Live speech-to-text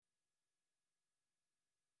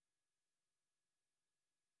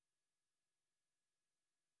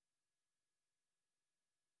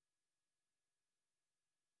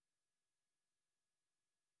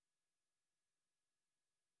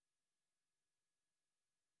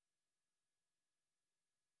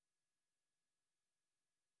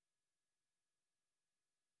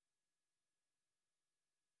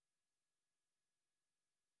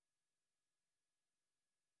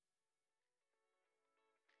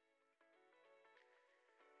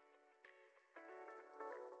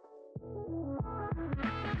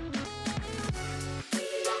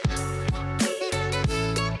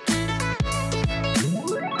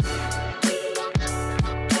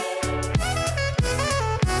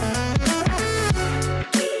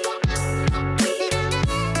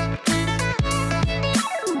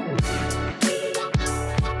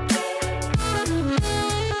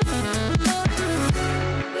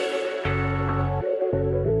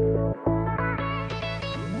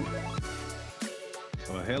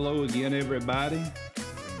hello again, everybody.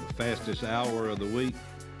 The fastest hour of the week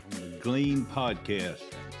on the Glean Podcast.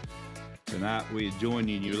 Tonight we're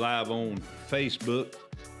joining you live on Facebook.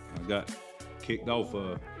 I got kicked off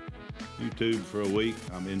of YouTube for a week.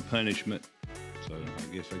 I'm in punishment, so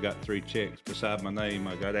I guess I got 3 checks beside my name.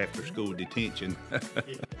 I got after school detention.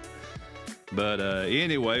 But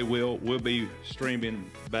anyway, we'll be streaming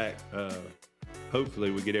back.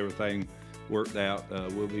 Hopefully we get everything worked out.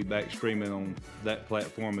 We'll be back streaming on that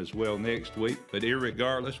platform as well next week. But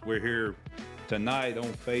irregardless, we're here tonight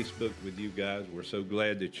on Facebook with you guys. We're so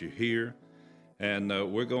glad that you're here. And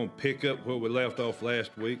we're going to pick up where we left off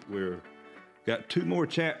last week. We've got 2 more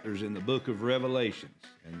chapters in the book of Revelations.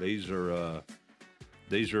 And these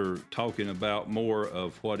are talking about more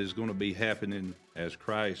of what is going to be happening as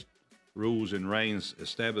Christ rules and reigns,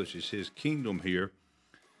 establishes his kingdom here.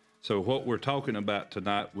 So what we're talking about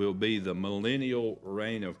tonight will be the millennial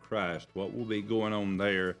reign of Christ, what will be going on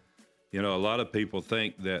there. You know, a lot of people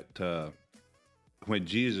think that when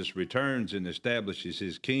Jesus returns and establishes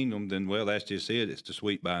his kingdom, then, well, that's just it. It's the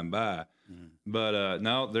sweet by and by. Mm-hmm. But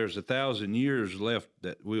now there's 1,000 years left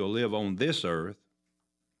that we'll live on this earth,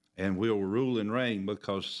 and we'll rule and reign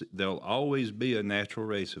because there'll always be a natural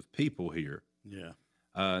race of people here. Yeah.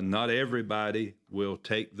 Not everybody will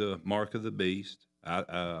take the mark of the beast.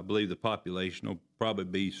 I believe the population will probably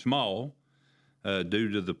be small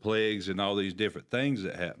due to the plagues and all these different things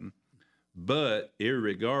that happen. But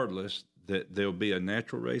irregardless, that there'll be a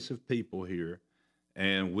natural race of people here,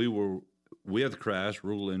 and we will, with Christ,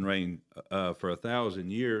 rule and reign for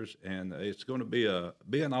 1,000 years, and it's going to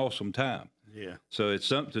be an awesome time. Yeah. So it's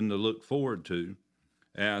something to look forward to.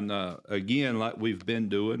 And again, like we've been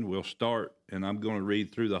doing, we'll start, and I'm going to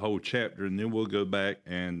read through the whole chapter, and then we'll go back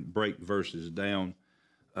and break verses down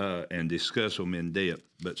and discuss them in depth.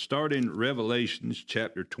 But starting Revelations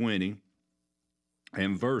chapter 20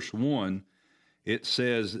 and verse 1, it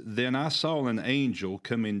says, "Then I saw an angel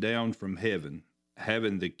coming down from heaven,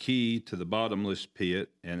 having the key to the bottomless pit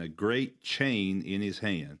and a great chain in his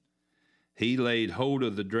hand. He laid hold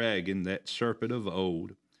of the dragon, that serpent of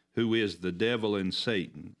old, who is the devil and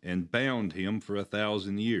Satan, and bound him for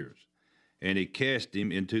 1,000 years. And he cast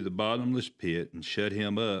him into the bottomless pit and shut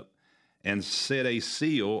him up and set a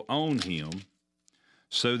seal on him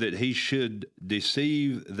so that he should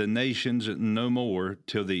deceive the nations no more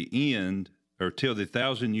till the end, or till the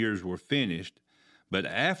 1,000 years were finished. But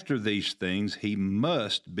after these things he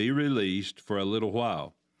must be released for a little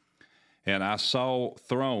while. And I saw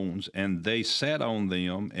thrones, and they sat on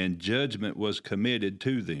them, and judgment was committed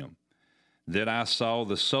to them. Then I saw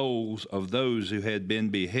the souls of those who had been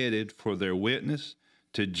beheaded for their witness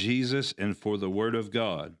to Jesus and for the word of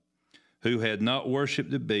God, who had not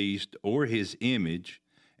worshipped the beast or his image,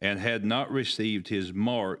 and had not received his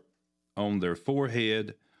mark on their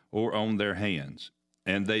forehead or on their hands.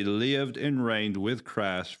 And they lived and reigned with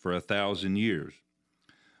Christ for 1,000 years.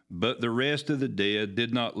 But the rest of the dead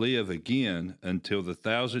did not live again until the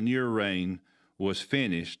 1,000-year reign was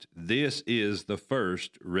finished. This is the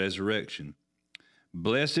first resurrection.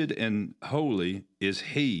 Blessed and holy is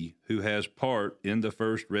he who has part in the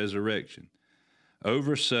first resurrection.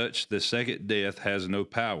 Over such the second death has no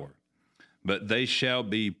power, but they shall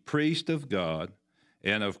be priests of God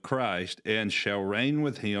and of Christ, and shall reign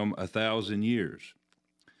with him 1,000 years.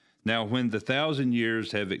 Now, when the 1,000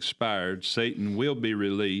 years have expired, Satan will be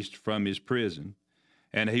released from his prison,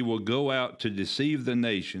 and he will go out to deceive the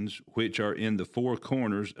nations which are in the 4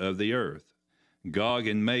 corners of the earth, Gog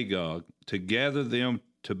and Magog, to gather them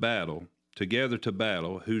together to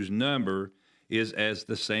battle, whose number is as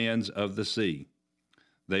the sands of the sea.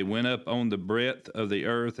 They went up on the breadth of the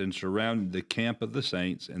earth and surrounded the camp of the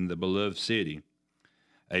saints and the beloved city.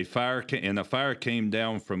 A fire came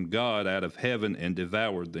down from God out of heaven and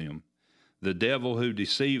devoured them. The devil who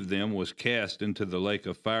deceived them was cast into the lake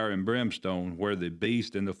of fire and brimstone, where the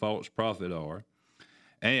beast and the false prophet are,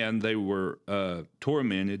 and they were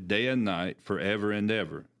tormented day and night forever and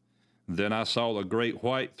ever. Then I saw a great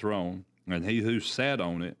white throne, and he who sat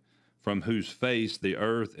on it, from whose face the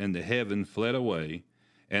earth and the heaven fled away,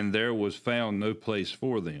 and there was found no place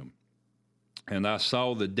for them. And I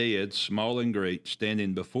saw the dead, small and great,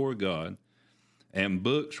 standing before God, and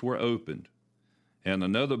books were opened. And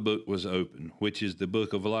another book was opened, which is the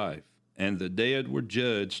book of life. And the dead were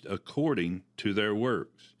judged according to their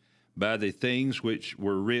works, by the things which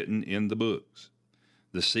were written in the books.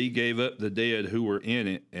 The sea gave up the dead who were in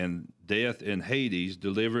it, and death and Hades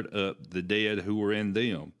delivered up the dead who were in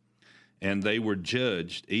them. And they were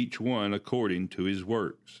judged, each one according to his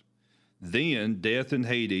works. Then death and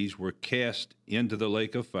Hades were cast into the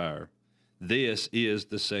lake of fire. This is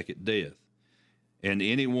the second death. and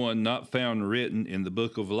anyone not found written in the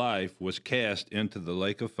book of life was cast into the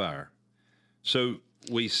lake of fire. So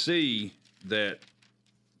we see that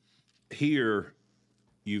here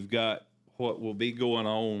you've got what will be going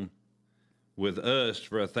on with us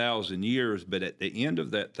for 1,000 years, but at the end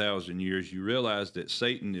of that 1,000 years, you realize that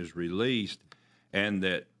Satan is released, and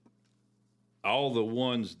that all the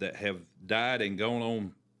ones that have died and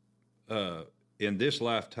gone on in this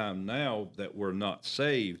lifetime now that were not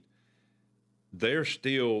saved, they're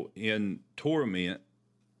still in torment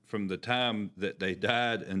from the time that they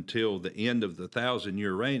died until the end of the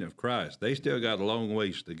 1,000-year reign of Christ. They still got a long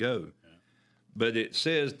ways to go. But it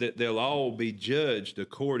says that they'll all be judged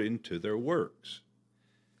according to their works.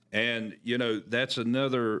 And, that's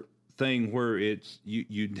another thing where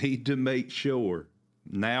you need to make sure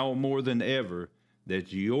now more than ever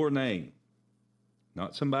that your name,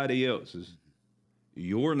 not somebody else's,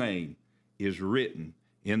 your name is written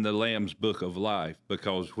in the Lamb's Book of Life,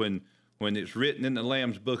 because when it's written in the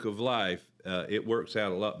Lamb's Book of Life, it works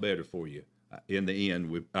out a lot better for you in the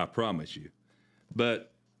end, I promise you. But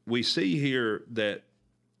we see here that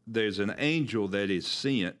there's an angel that is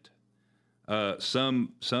sent.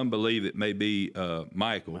 Some believe it may be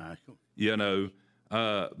Michael.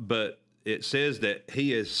 But it says that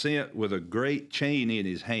he is sent with a great chain in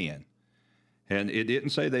his hand. And it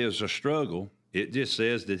didn't say there was a struggle. It just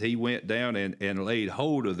says that he went down and laid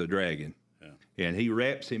hold of the dragon. Yeah. And he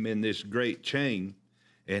wraps him in this great chain,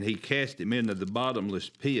 and he cast him into the bottomless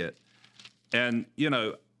pit. And,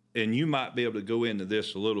 and you might be able to go into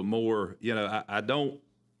this a little more. I don't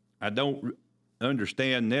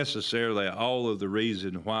understand necessarily all of the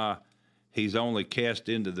reason why he's only cast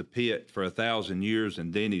into the pit for 1,000 years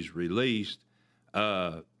and then he's released,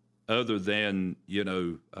 other than,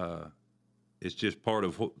 it's just part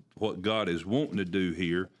of what God is wanting to do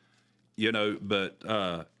here, but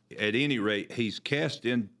at any rate, he's cast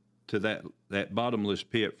into that bottomless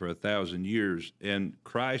pit for 1,000 years, and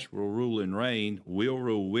Christ will rule and reign. We'll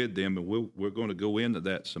rule with them, and we're going to go into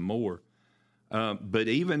that some more. But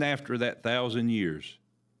even after that 1,000 years,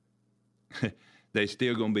 there's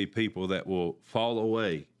still going to be people that will fall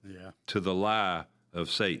away to the lie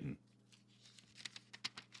of Satan.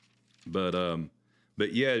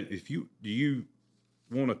 But yeah, do you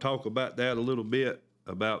want to talk about that a little bit,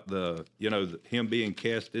 about him being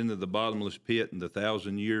cast into the bottomless pit in the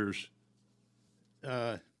 1,000 years?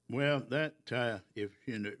 Well, that if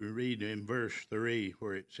you read in verse 3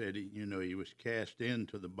 where it said he was cast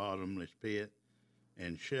into the bottomless pit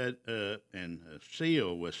and shut up, and a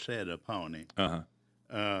seal was set upon him,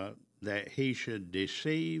 that he should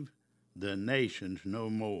deceive the nations no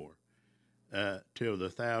more, till the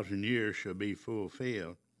 1,000 years shall be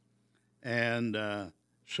fulfilled. And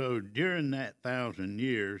so during that 1,000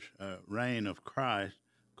 years reign of Christ,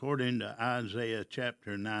 according to Isaiah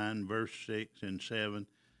chapter 9, verse 6 and 7,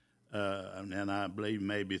 and I believe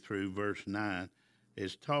maybe through verse 9,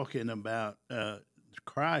 is talking about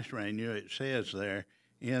Christ's reign. It says there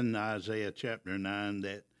in Isaiah chapter 9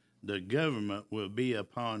 that the government will be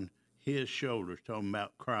upon his shoulders, talking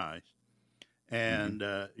about Christ. And,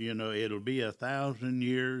 it'll be 1,000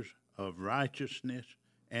 years of righteousness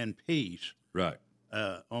and peace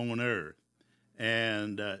on earth.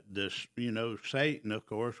 And Satan, of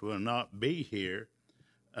course, will not be here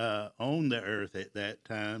on the earth at that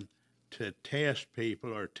time to test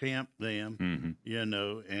people or tempt them,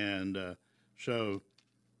 and so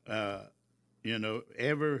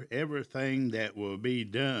everything that will be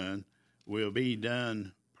done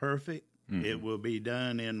perfect. Mm-hmm. It will be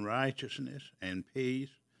done in righteousness and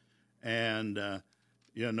peace, and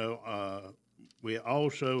we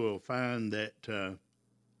also will find that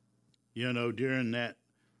during that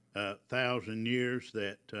 1,000 years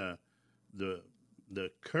that the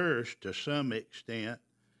curse to some extent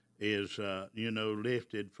is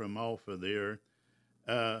lifted from off of the earth,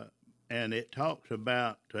 and it talks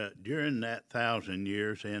about during that 1,000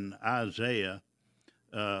 years in Isaiah,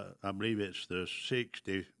 I believe it's the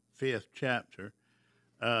 65th chapter,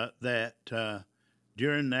 that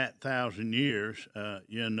during that 1,000 years,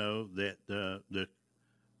 that the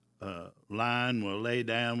lion will lay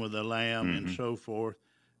down with the lamb, mm-hmm. and so forth,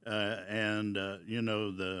 and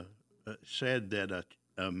said that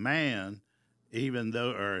a man,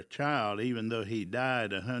 or a child, even though he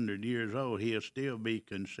died 100 years old, he'll still be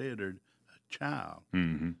considered a child.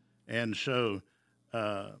 Mm-hmm. And so,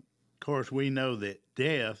 of course, we know that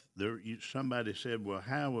death, somebody said, well,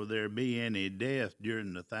 how will there be any death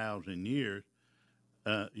during the 1,000 years,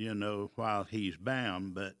 while he's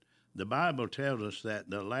bound? But the Bible tells us that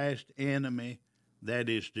the last enemy that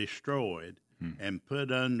is destroyed and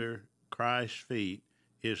put under Christ's feet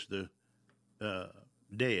is the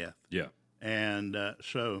death. Yeah. And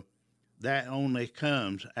so that only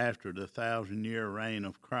comes after the 1,000-year reign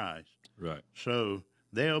of Christ. Right. So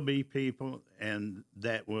there'll be people and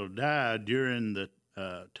that will die during the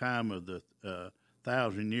time of the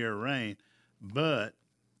 1,000-year reign, but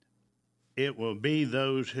it will be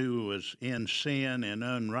those who was in sin and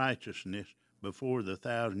unrighteousness before the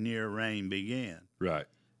 1,000-year reign began. Right.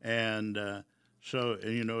 And so,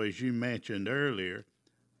 as you mentioned earlier,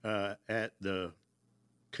 at the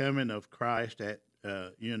coming of Christ, at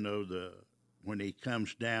when he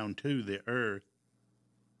comes down to the earth,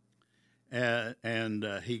 and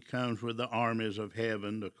he comes with the armies of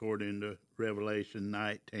heaven, according to Revelation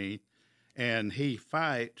 19, and he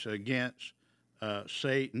fights against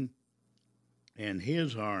Satan and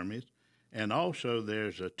his armies, and also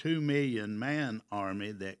there's a 2 million man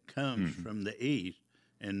army that comes from the east,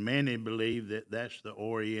 and many believe that that's the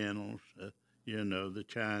Orientals, the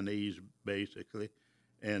Chinese basically,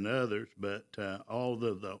 and others, but all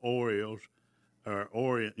of the Orioles are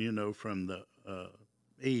from the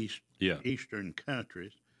eastern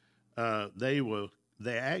countries. They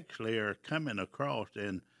actually are coming across,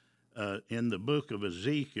 and in the book of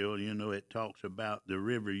Ezekiel, it talks about the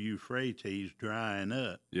river Euphrates drying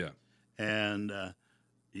up. Yeah. And I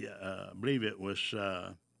believe it was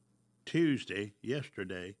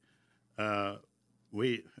yesterday,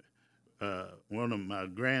 one of my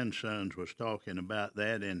grandsons was talking about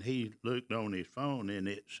that, and he looked on his phone, and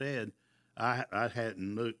it said, I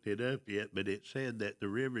hadn't looked it up yet, but it said that the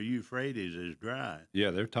river Euphrates is dry.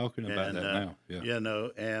 Yeah, they're talking about that now.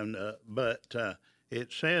 Yeah. But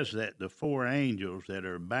it says that the 4 angels that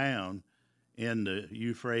are bound in the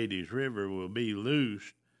Euphrates River will be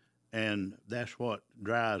loosed, and that's what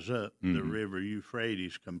dries up the river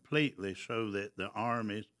Euphrates completely, so that the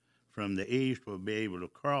armies from the east will be able to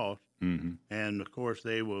cross, and of course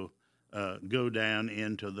they will go down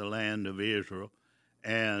into the land of Israel,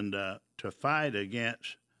 and to fight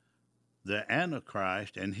against the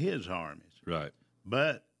Antichrist and his armies. Right.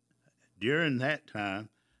 But during that time,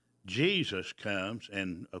 Jesus comes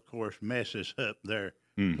and, of course, messes up their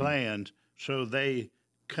plans. So they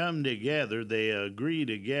come together, they agree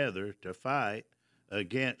together to fight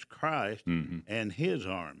against Christ and his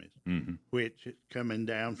armies, which is coming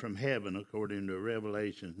down from heaven, according to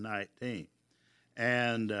Revelation 19.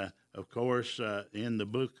 And, of course, in the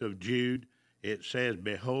book of Jude, it says,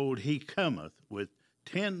 "Behold, he cometh with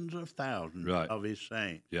tens of thousands of his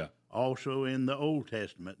saints." Yeah. Also in the Old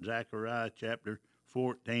Testament, Zechariah chapter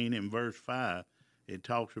 14 and verse 5, it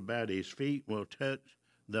talks about his feet will touch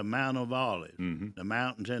the Mount of Olives. The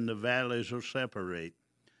mountains and the valleys will separate.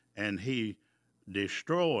 And he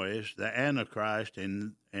destroys the Antichrist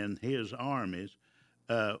and his armies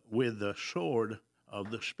with the sword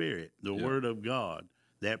of the Spirit, the Word of God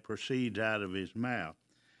that proceeds out of his mouth.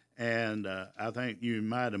 And I think you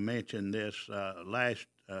might have mentioned this last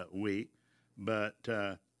week, but,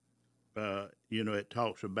 it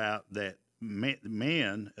talks about that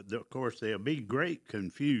men, of course, there'll be great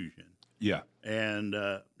confusion. Yeah. And,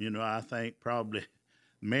 I think probably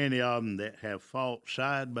many of them that have fought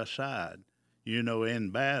side by side,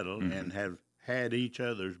 in battle and have had each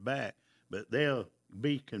other's back, but they'll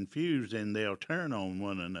be confused and they'll turn on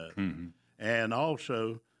one another. And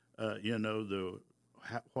also,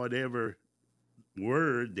 whatever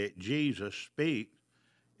word that Jesus speaks,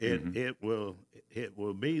 it will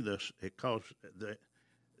be this, because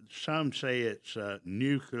some say it's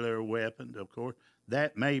nuclear weapons. Of course,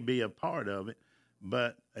 that may be a part of it,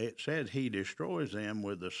 but it says he destroys them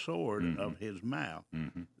with the sword of his mouth,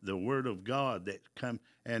 the word of God that comes,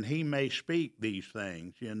 and he may speak these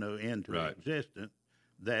things, into existence,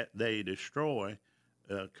 that they destroy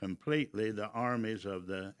completely the armies of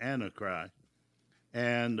the Antichrist.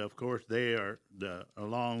 And of course, they are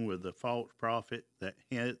along with the false prophet, the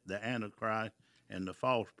Antichrist, and the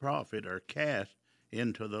false prophet are cast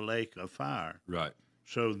into the lake of fire. Right.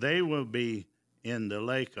 So they will be in the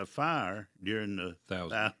lake of fire during the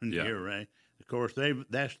 1,000-year reign. Of course,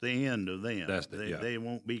 that's the end of them. They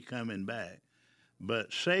won't be coming back.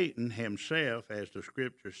 But Satan himself, as the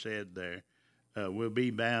scripture said there, will be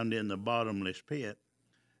bound in the bottomless pit.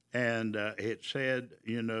 And it said,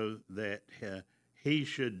 that he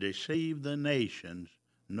should deceive the nations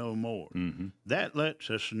no more. That lets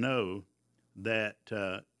us know that,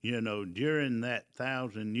 during that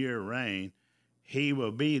 1,000-year reign, he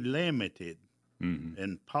will be limited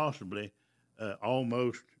and possibly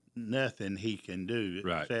almost nothing he can do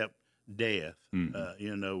except death,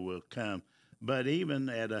 will come. But even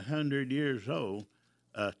at 100 years old,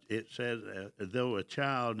 it says, though a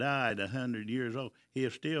child died 100 years old,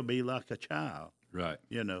 he'll still be like a child. Right.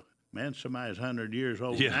 man, somebody's 100 years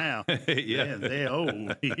old Yeah. now. Yeah. They're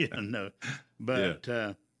old, you know. But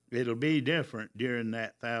it'll be different during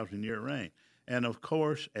that 1,000-year reign. And of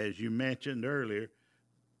course, as you mentioned earlier,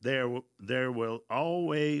 there will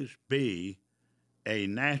always be a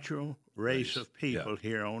natural race of people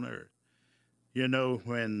here on earth. You know,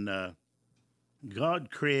 when God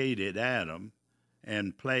created Adam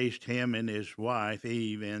and placed him and his wife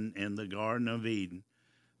Eve in the Garden of Eden,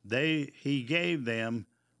 he gave them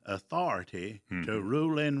authority to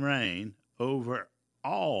rule and reign over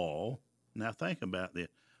all. Now think about this: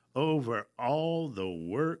 over all the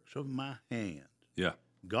works of my hands. Yeah.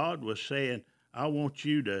 God was saying, I want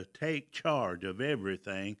you to take charge of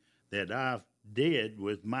everything that I've did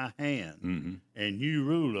with my hand, and you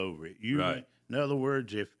rule over it. Right. In other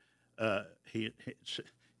words, if and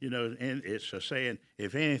it's a saying,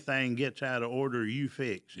 if anything gets out of order, you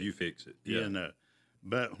fix it. You fix it. Yeah. You know,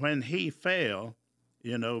 but when he fell,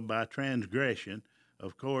 by transgression,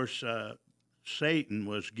 of course, Satan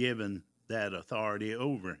was given that authority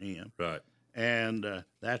over him. Right. And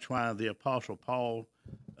that's why the Apostle Paul,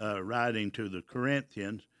 writing to the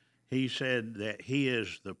Corinthians, he said that he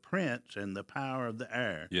is the prince and the power of the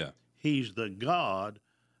air. Yeah. He's the God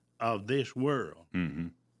of this world. Mm-hmm.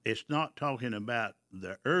 It's not talking about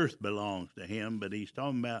the earth belongs to him, but he's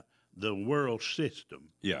talking about the world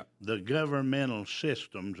system. Yeah. The governmental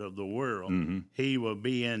systems of the world. He will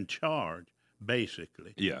be in charge,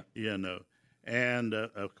 basically. Yeah. And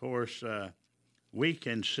of course, we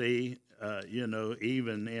can see,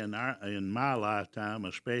 even in my lifetime,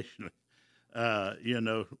 especially,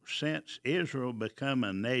 since Israel become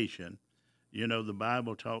a nation, the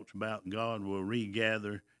Bible talks about God will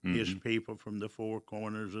regather his people from the four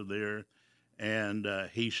corners of the earth, and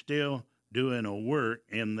he's still doing a work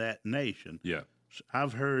in that nation. Yeah.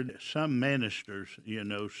 I've heard some ministers,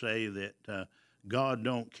 say that God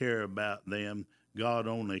don't care about them. God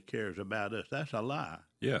only cares about us. That's a lie.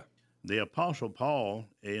 Yeah. The Apostle Paul,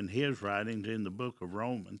 in his writings in the book of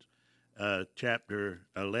Romans, chapter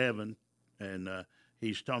 11, and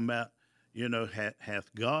he's talking about, hath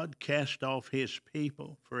God cast off his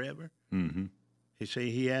people forever? Mm-hmm.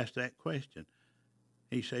 He asked that question.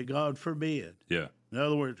 He said, God forbid. Yeah. In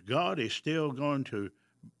other words, God is still going to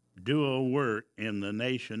do a work in the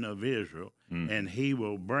nation of Israel, and he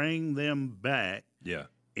will bring them back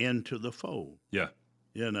into the fold. Yeah.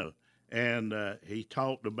 And he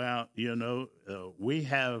talked about, we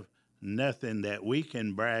have nothing that we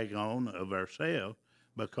can brag on of ourselves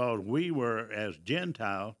because we were, as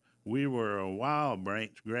Gentiles, we were a wild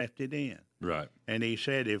branch grafted in. Right. And he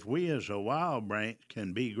said, if we as a wild branch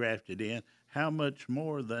can be grafted in, how much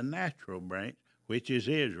more the natural branch, which is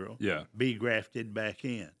Israel, be grafted back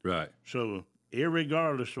in. Right. So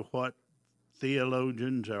irregardless of what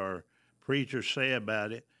theologians or preachers say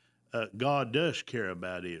about it, God does care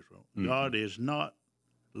about Israel. God is not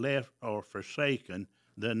left or forsaken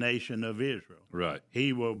the nation of Israel. Right.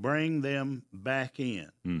 He will bring them back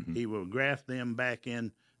in. He will graft them back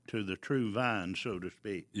in to the true vine, so to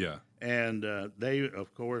speak. Yeah. And they,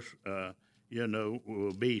 of course,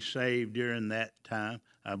 will be saved during that time.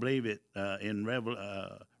 I believe it in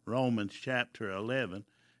Romans chapter 11,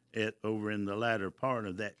 over in the latter part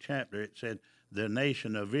of that chapter, it said the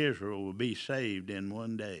nation of Israel will be saved in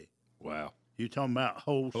one day. Wow. You're talking about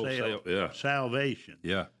wholesale salvation.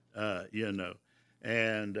 Yeah.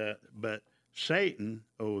 But Satan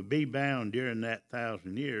will be bound during that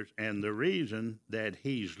 1,000 years, and the reason that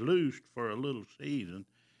he's loosed for a little season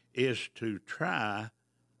is to try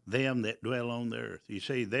them that dwell on the earth. You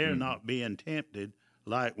see, they're not being tempted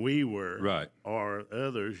like we were, right, or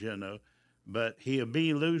others, but he'll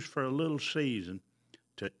be loose for a little season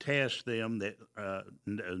to test them, that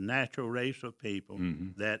natural race of people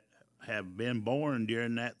that have been born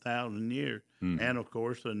during that 1,000 years, and of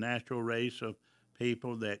course the natural race of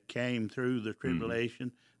people that came through the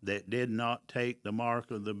tribulation that did not take the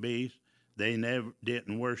mark of the beast. They never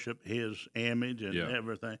didn't worship his image and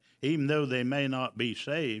everything, even though they may not be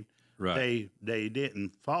saved. Right. They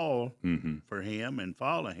didn't fall for him and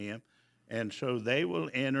follow him, and so they will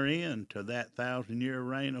enter into that 1,000-year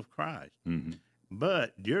reign of Christ.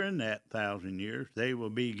 But during that 1,000 years, they will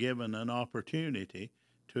be given an opportunity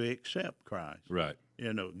to accept Christ. Right.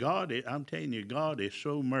 God, I'm telling you, God is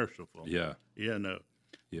so merciful. Yeah.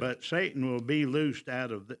 But Satan will be loosed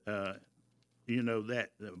out of, that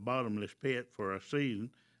bottomless pit for a season.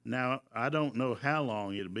 Now, I don't know how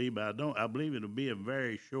long it'll be, but I believe it'll be a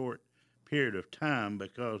very short period of time,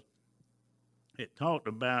 because it talked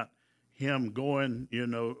about him going,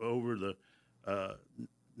 over the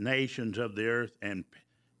nations of the earth, and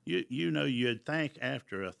you'd think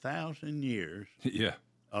after 1,000 years,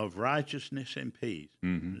 of righteousness and peace.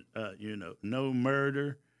 Mm-hmm. No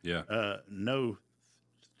murder, Yeah. No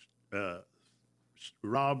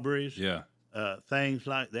robberies, Yeah. things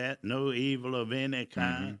like that, no evil of any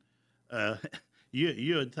kind.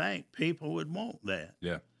 You would think people would want that.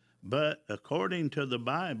 Yeah. But according to the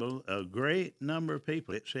Bible, a great number of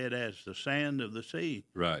people, it said, as the sand of the sea,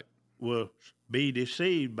 Right. will be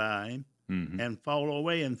deceived by him and fall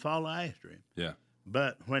away and follow after him. Yeah.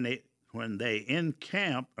 But when they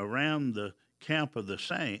encamp around the camp of the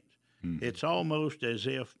saints, it's almost as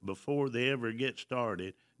if before they ever get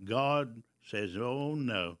started, God says, "Oh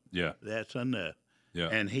no, Yeah. that's enough," Yeah.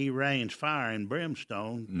 and He rains fire and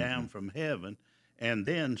brimstone down from heaven, and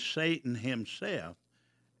then Satan himself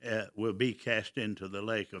will be cast into the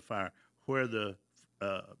lake of fire, where the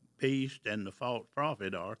beast and the false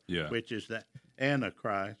prophet are, which is the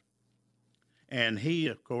Antichrist, and he,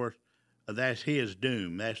 of course, that's his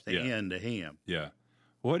doom. That's the end of him. Yeah.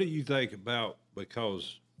 What do you think about,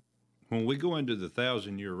 because when we go into the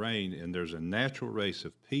 1,000-year reign and there's a natural race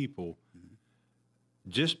of people,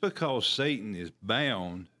 just because Satan is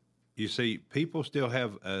bound, you see, people still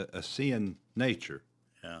have a sin nature.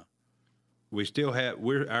 Yeah. We still have,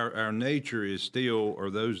 our nature is still, or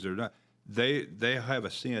those that are not, they have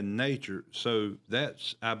a sin nature. So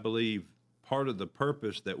that's, I believe, part of the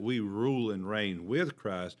purpose that we rule and reign with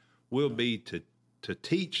Christ will be to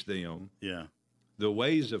teach them the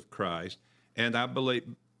ways of Christ. And I believe,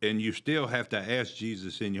 and you still have to ask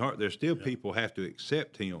Jesus in your heart. There's still people have to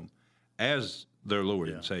accept him as their Lord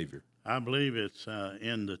and Savior. I believe it's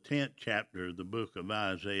in the 10th chapter of the book of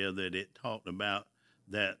Isaiah that it talked about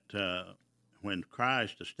that when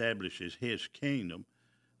Christ establishes his kingdom,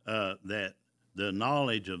 that the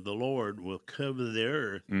knowledge of the Lord will cover the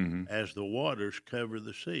earth as the waters cover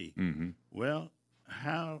the sea. Well,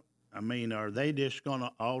 are they just going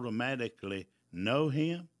to automatically know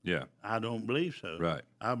him? Yeah. I don't believe so. Right.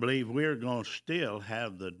 I believe we're going to still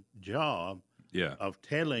have the job of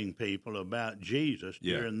telling people about Jesus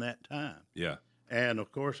during that time. Yeah. And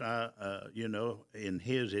of course, in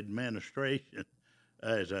his administration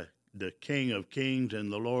as the King of Kings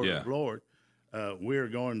and the Lord of Lords, we're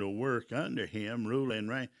going to work under him, rule and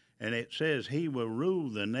reign. And it says he will rule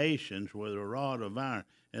the nations with a rod of iron.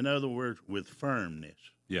 In other words, with firmness.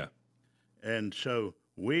 Yeah. And so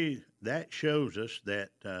that shows us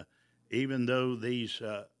that even though these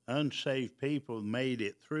unsaved people made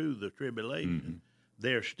it through the tribulation,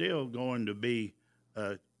 they're still going to be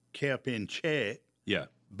kept in check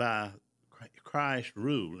by Christ's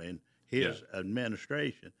rule and his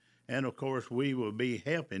administration. And of course, we will be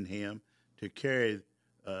helping him to carry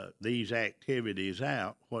these activities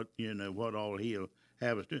out. What all he'll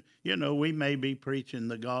have us do. We may be preaching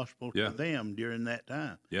the gospel to them during that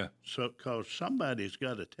time. Yeah. So, because somebody's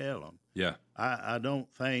got to tell them. Yeah. I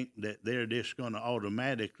don't think that they're just going to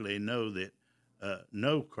automatically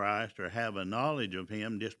know Christ or have a knowledge of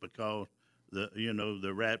him just because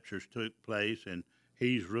the raptures took place and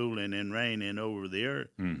he's ruling and reigning over the earth.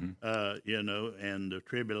 And the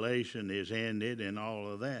tribulation is ended and all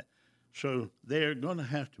of that. So they're going to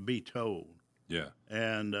have to be told. Yeah.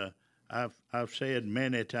 And I've said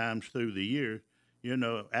many times through the years,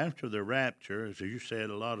 after the rapture, as you said,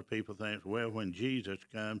 a lot of people think, well, when Jesus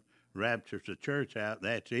comes, raptures the church out,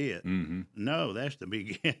 that's it. No, that's the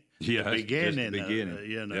beginning. Yeah, the beginning. Just the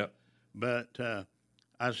beginning. But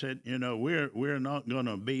I said, we're not going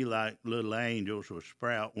to be like little angels with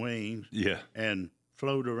sprout wings. And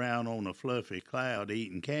float around on a fluffy cloud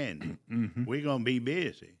eating candy. We're going to be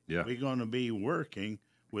busy. We're going to be working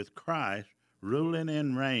with Christ, ruling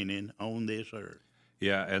and reigning on this earth.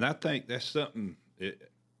 Yeah, and I think that's something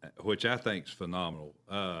which I think is phenomenal.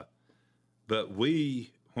 But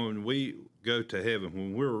when we go to heaven,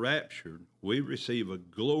 when we're raptured, we receive a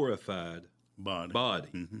glorified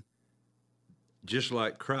body. Just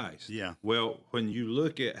like Christ. Yeah. Well, when you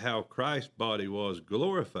look at how Christ's body was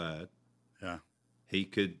glorified, he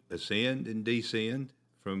could ascend and descend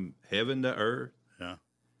from heaven to earth. Yeah.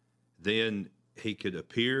 Then he could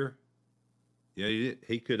appear.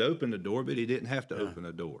 He could open the door, but he didn't have to open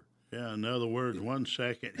a door. Yeah, in other words, 1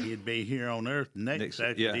 second he'd be here on earth, next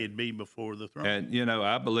second he'd be before the throne. And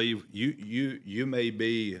I believe you may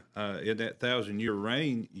be in that 1,000-year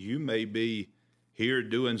reign. You may be here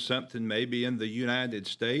doing something, maybe in the United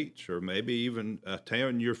States, or maybe even a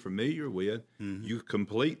town you're familiar with. You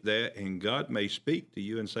complete that, and God may speak to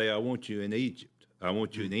you and say, "I want you in Egypt. I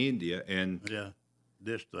want you in India," and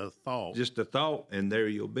just a thought, and there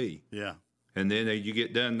you'll be. Yeah. And then you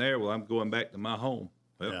get done there. Well, I'm going back to my home.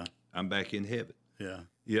 Well, I'm back in heaven. Yeah.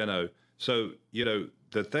 So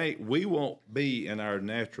the thing, we won't be in our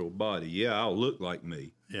natural body. Yeah, I'll look like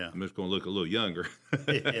me. Yeah. I'm just going to look a little younger.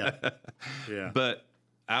 Yeah. Yeah. But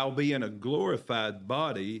I'll be in a glorified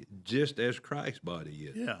body just as Christ's body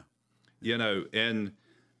is. Yeah. You know, and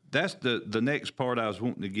that's the next part I was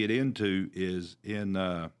wanting to get into is in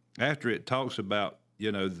after it talks about,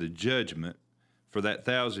 you know, the judgment for that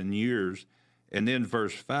 1,000 years. And then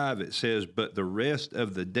verse 5, it says, but the rest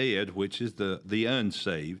of the dead, which is the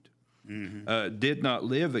unsaved, did not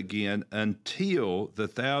live again until the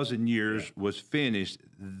 1,000 years was finished.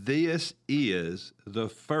 This is the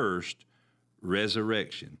first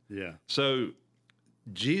resurrection. Yeah. So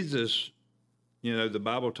Jesus, you know, the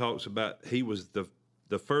Bible talks about he was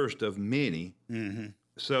the first of many. Mm-hmm.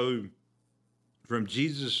 So from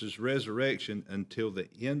Jesus' resurrection until the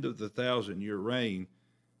end of the 1,000-year reign,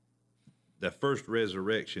 the first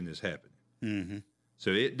resurrection is happening. Mm-hmm. So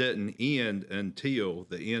it doesn't end until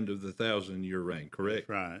the end of the 1,000-year reign, correct? That's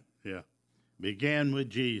right. Yeah. Began with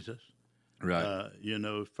Jesus. Right. You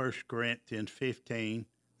know, 1 Corinthians 15,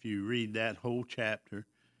 if you read that whole chapter,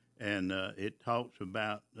 and it talks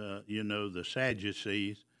about, you know, the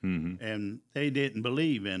Sadducees, and they didn't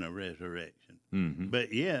believe in a resurrection.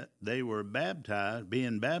 But yet they were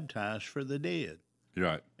being baptized for the dead.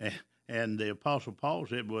 Right. And the Apostle Paul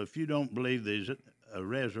said, well, if you don't believe there's a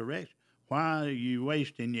resurrection, why are you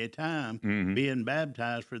wasting your time being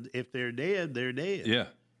baptized for? If they're dead, they're dead. Yeah.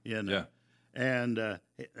 You know. Yeah. And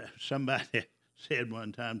somebody said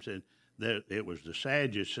one time that it was the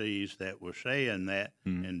Sadducees that were saying that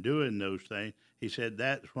and doing those things. He said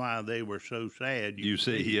that's why they were so sad. You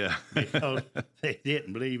see, yeah. Because they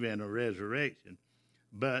didn't believe in a resurrection.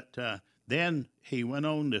 But then he went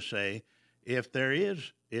on to say, if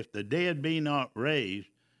the dead be not raised,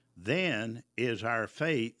 then is our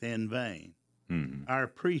faith in vain. Our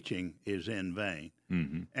preaching is in vain.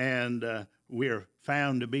 And we're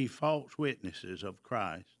found to be false witnesses of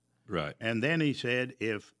Christ. Right. And then he said,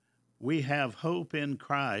 if we have hope in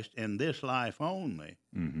Christ in this life only,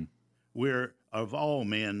 we're of all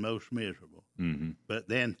men most miserable. But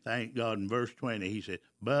then, thank God, in verse 20, he said,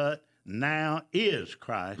 but now is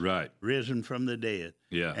Christ risen from the dead.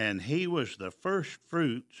 Yeah. And he was the first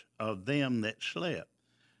fruits of them that slept.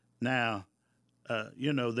 Now,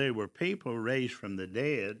 you know, there were people raised from the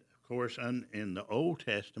dead, of course, in the Old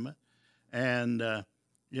Testament. And,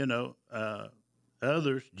 you know,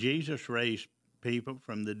 others, Jesus raised people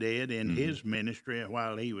from the dead in his ministry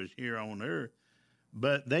while he was here on earth,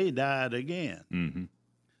 but they died again.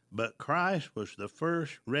 But Christ was the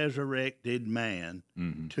first resurrected man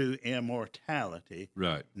to immortality,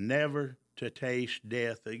 never to taste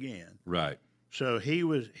death again. Right. So he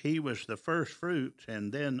was the first fruits,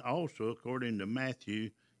 and then also, according to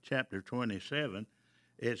Matthew chapter 27,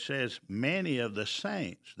 it says many of the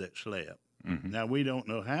saints that slept. Now, we don't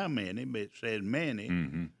know how many, but it said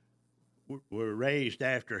many were raised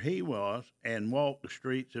after he was and walked the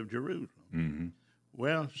streets of Jerusalem.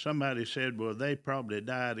 Well, somebody said, well, they probably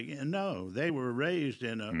died again. No, they were raised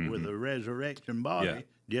with a resurrection body,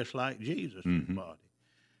 just like Jesus' body.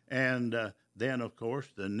 And then, of course,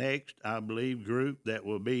 the next, I believe, group that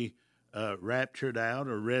will be raptured out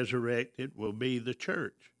or resurrected will be the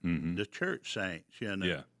church, the church saints, you know.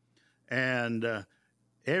 Yeah. And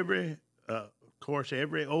every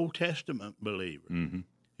Old Testament believer,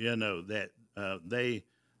 you know, that they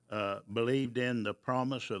believed in the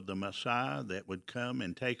promise of the Messiah that would come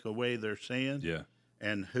and take away their sins,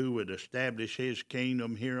 and who would establish his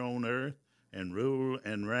kingdom here on earth and rule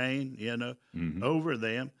and reign, you know, over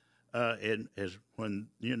them. And as when,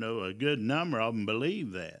 you know, a good number of them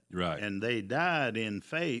believed that. Right. And they died in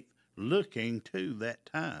faith looking to that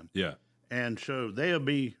time. Yeah. And so they'll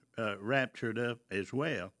be raptured up as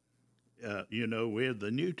well, you know, with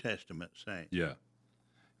the New Testament saints. Yeah.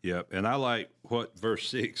 Yeah. And I like what verse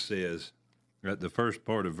 6 says, right? The first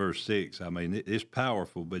part of verse 6. I mean, it's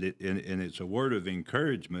powerful, but and it's a word of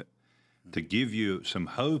encouragement to give you some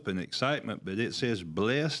hope and excitement. But it says,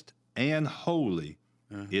 blessed and holy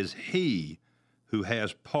is he who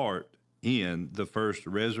has part in the first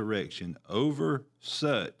resurrection. Over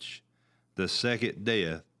such, the second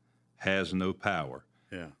death has no power.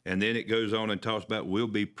 Yeah. And then it goes on and talks about we'll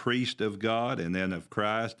be priest of God and then of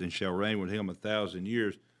Christ and shall reign with him 1,000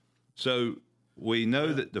 years. So we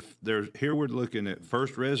know that here we're looking at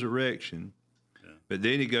first resurrection, but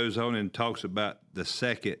then he goes on and talks about the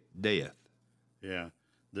second death. Yeah.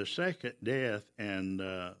 The second death and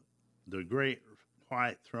the great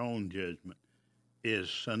white throne judgment is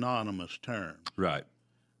synonymous terms. Right.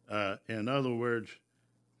 In other words,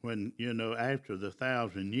 when, you know, after the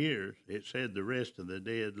 1,000 years, it said the rest of the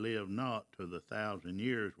dead lived not till the 1,000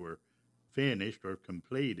 years were finished or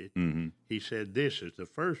completed. Mm-hmm. He said this is the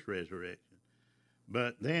first resurrection.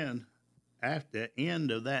 But then, after the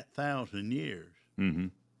end of that 1,000 years, Mm-hmm.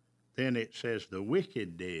 then it says the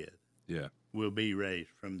wicked dead Yeah. will be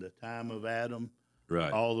raised from the time of Adam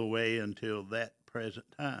Right. all the way until that present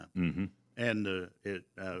time. Mm-hmm. And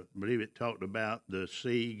I believe it talked about the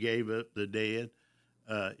sea gave up the dead.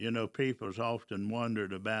 People's often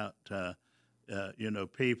wondered about,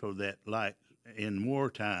 people that, like in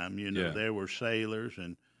wartime, there were sailors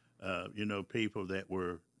and, people that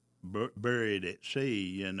were buried at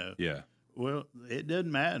sea, Yeah. Well, it doesn't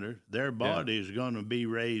matter. Their body is going to be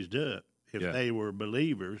raised up if they were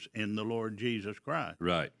believers in the Lord Jesus Christ.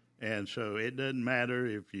 Right. And so it doesn't matter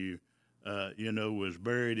if you, was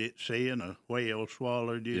buried at sea and a whale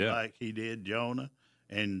swallowed you like he did Jonah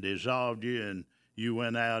and dissolved you and you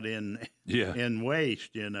went out in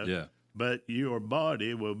waste, Yeah. But your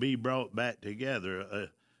body will be brought back together.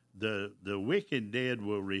 The wicked dead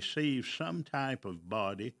will receive some type of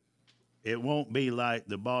body. It won't be like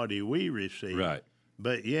the body we receive. Right.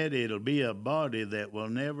 But yet it'll be a body that will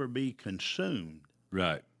never be consumed.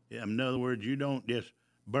 Right. In other words, you don't just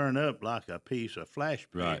burn up like a piece of flash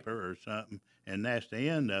paper or something, and that's the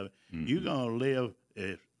end of it. Mm-hmm. You're going to live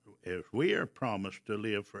if we are promised to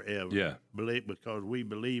live forever. Yeah. Because we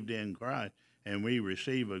believed in Christ and we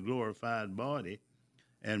receive a glorified body,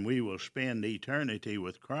 and we will spend eternity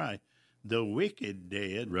with Christ. The wicked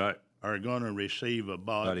dead are going to receive a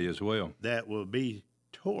body as well that will be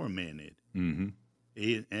tormented, mm-hmm.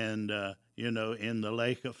 and in the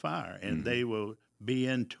lake of fire, and mm-hmm. they will be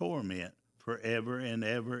in torment forever and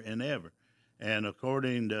ever and ever. And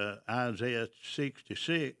according to Isaiah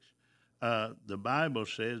 66, the Bible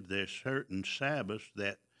says there's certain Sabbaths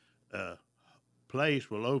that place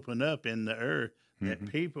will open up in the earth that mm-hmm.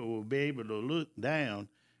 people will be able to look down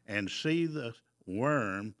and see the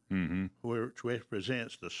worm, mm-hmm. which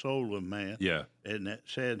represents the soul of man. Yeah. And it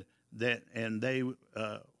said that, and they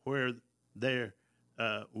where there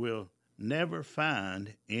will never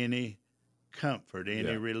find any comfort,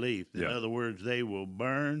 any relief. In other words, they will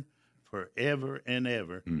burn forever and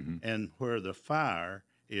ever, mm-hmm. and where the fire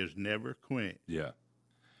is never quenched. Yeah.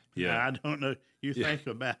 Yeah. Now, I don't know. You think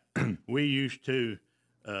about, we used to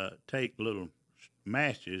take little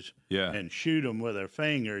matches and shoot them with our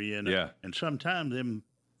finger, and sometimes them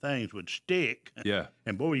things would stick. Yeah.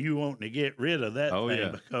 And boy, you want to get rid of that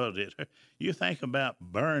thing because you think about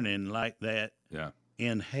burning like that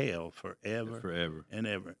in hell forever and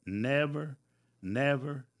ever. Never,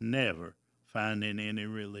 never, never finding any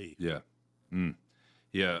relief. Yeah. Mm.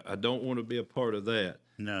 Yeah, I don't want to be a part of that.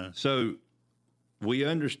 No. So we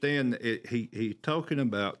understand that he's talking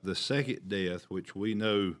about the second death, which we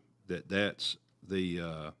know that's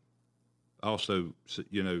the also,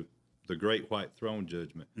 the great white throne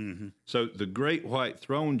judgment. Mm-hmm. So the great white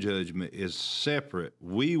throne judgment is separate.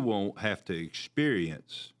 We won't have to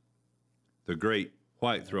experience the great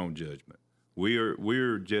white throne judgment.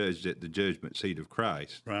 We're judged at the judgment seat of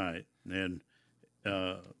Christ. Right. And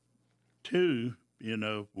two,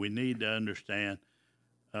 we need to understand,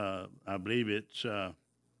 I believe it's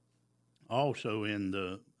also in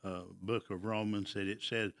the book of Romans that it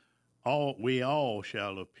said, we all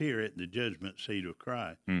shall appear at the judgment seat of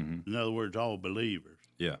Christ. Mm-hmm. In other words, all believers.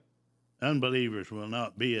 Yeah. Unbelievers will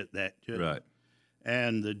not be at that judgment. Right.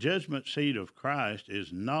 And the judgment seat of Christ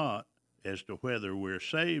is not as to whether we're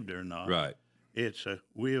saved or not. Right. It's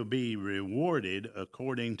we'll be rewarded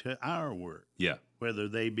according to our work. Yeah. Whether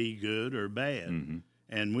they be good or bad. Mm-hmm.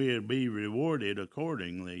 And we'll be rewarded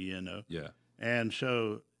accordingly, Yeah. And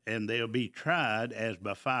so, and they'll be tried as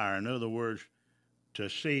by fire. In other words, to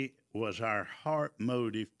see, was our heart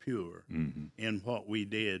motive pure mm-hmm. in what we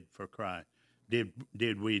did for Christ?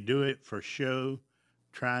 Did we do it for show,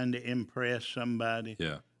 trying to impress somebody?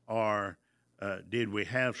 Yeah. Or did we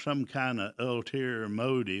have some kind of ulterior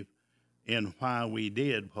motive in why we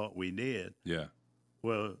did what we did? Yeah.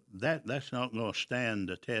 Well, that's not going to stand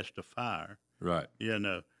the test of fire. Right.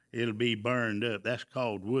 It'll be burned up. That's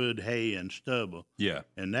called wood, hay, and stubble. Yeah.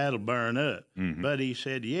 And that'll burn up. Mm-hmm. But he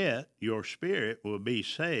said, yet your spirit will be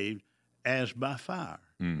saved as by fire.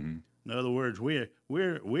 Mm-hmm. In other words,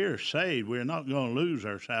 we're saved. We're not going to lose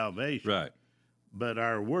our salvation. Right. But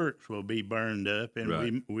our works will be burned up,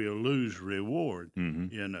 and we'll lose reward.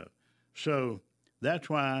 Mm-hmm. So that's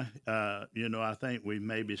why I think we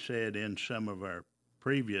maybe said in some of our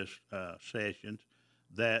previous sessions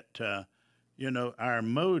that our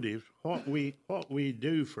motives, what we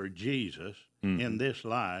do for Jesus mm-hmm. in this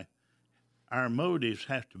life, our motives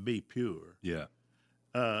have to be pure. Yeah.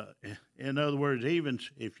 In other words, even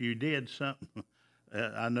if you did something,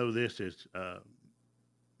 I know this is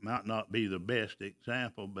might not be the best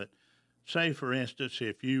example, but say, for instance,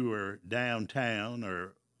 if you were downtown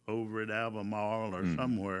or over at Albemarle or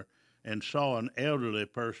somewhere and saw an elderly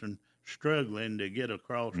person struggling to get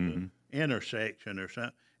across the intersection or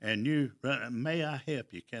something, and you run, may I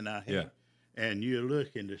help you? Can I help? Yeah. And you're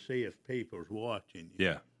looking to see if people's watching you.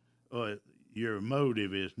 Yeah. Or your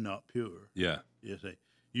motive is not pure. Yeah. You see,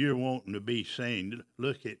 you're wanting to be seen.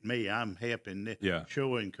 Look at me, I'm helping,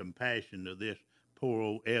 showing compassion to this poor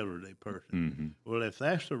old elderly person. Well, if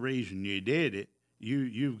that's the reason you did it,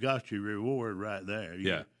 you've got your reward right there.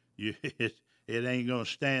 It ain't gonna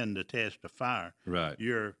stand the test of fire. Right.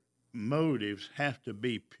 Your motives have to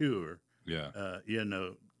be pure. Yeah.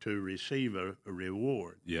 To receive a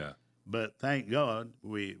reward. Yeah. But thank God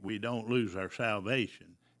we don't lose our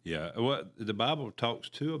salvation. Yeah. Well, the Bible talks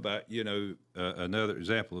too about, another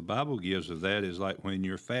example the Bible gives of that is like when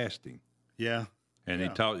you're fasting. Yeah. And he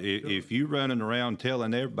talks, if you're running around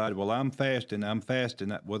telling everybody, well, I'm fasting,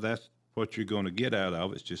 well, that's what you're going to get out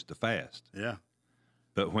of. It's just a fast. Yeah.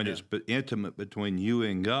 But when it's intimate between you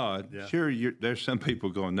and God, sure, there's some people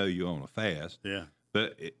going to know you're on a fast. Yeah.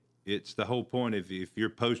 But it's the whole point. If you're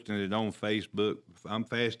posting it on Facebook, I'm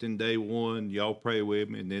fasting day 1, y'all pray with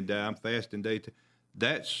me, and then I'm fasting day 2.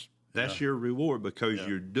 That's your reward because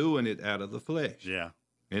you're doing it out of the flesh. Yeah.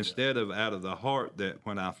 Instead of out of the heart, that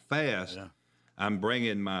when I fast, I'm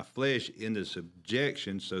bringing my flesh into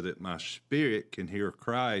subjection so that my spirit can hear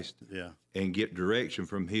Christ and get direction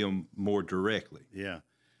from Him more directly. Yeah.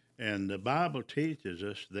 And the Bible teaches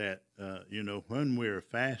us that, when we're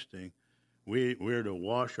fasting, we're to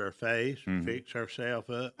wash our face, fix ourselves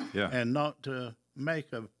up, and not to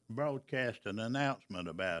make a broadcast, an announcement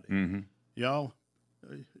about it. Y'all,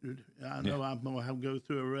 I know I'm going to go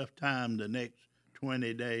through a rough time the next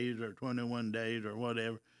 20 days or 21 days or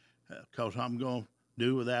whatever, because I'm going to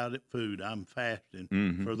do without it food. I'm fasting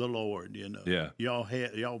for the Lord, Yeah.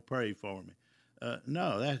 Y'all pray for me.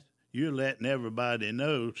 No, you're letting everybody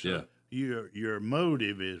know. So your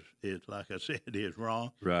motive is like I said, is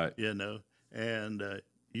wrong. Right. And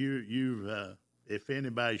you've if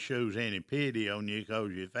anybody shows any pity on you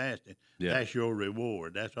because you're fasting, that's your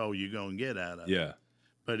reward. That's all you're going to get out of it. Yeah.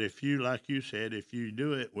 But if you, like you said, if you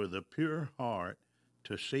do it with a pure heart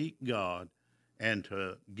to seek God and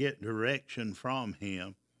to get direction from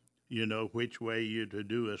Him, which way you're to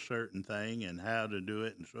do a certain thing and how to do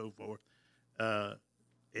it and so forth,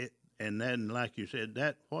 and then, like you said,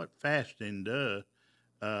 that what fasting does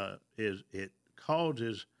is it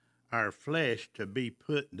causes our flesh to be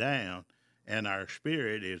put down, and our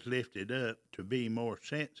spirit is lifted up to be more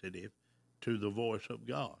sensitive to the voice of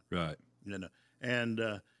God. Right. And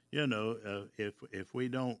if we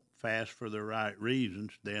don't fast for the right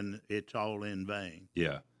reasons, then it's all in vain.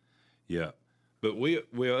 Yeah. Yeah. But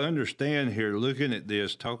we'll understand here, looking at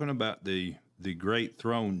this, talking about the great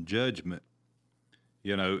throne judgment,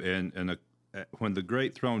 and when the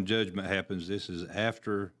great throne judgment happens, this is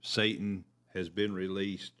after Satan has been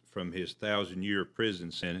released from his 1,000-year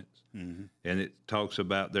prison sentence. And it talks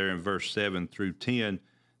about there in verse 7 through 10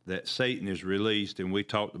 that Satan is released, and we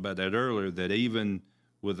talked about that earlier, that even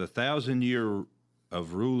with 1,000 year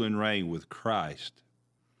of rule and reign with Christ,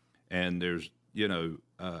 and there's,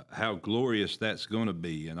 how glorious that's going to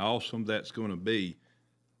be and awesome that's going to be,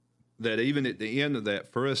 that even at the end of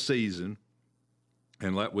that, for a season,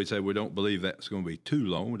 and like we say, we don't believe that's going to be too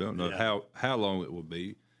long. We don't know how long it will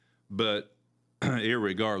be, but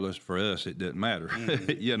irregardless, for us, it doesn't matter,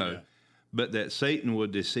 But that Satan will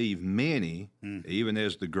deceive many, even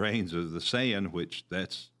as the grains of the sand, which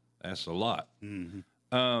that's a lot.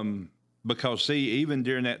 Because, see, even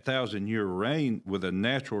during that 1,000-year reign with a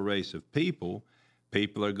natural race of people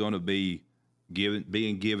are going to be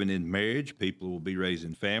being given in marriage. People will be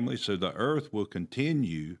raising families. So the earth will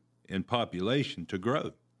continue in population to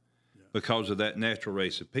grow because of that natural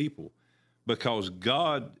race of people. Because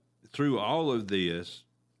God, through all of this,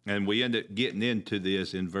 and we end up getting into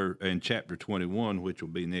this in chapter 21, which will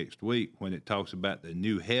be next week, when it talks about the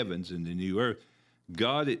new heavens and the new earth.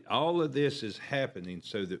 God, all of this is happening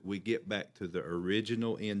so that we get back to the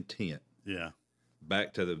original intent. Yeah.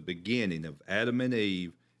 Back to the beginning of Adam and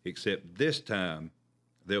Eve, except this time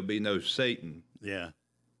there'll be no Satan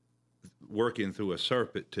working through a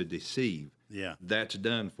serpent to deceive. Yeah. That's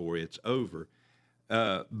done for. It's over.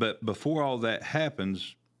 But before all that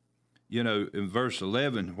happens, in verse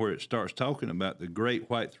 11, where it starts talking about the great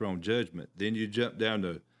white throne judgment, then you jump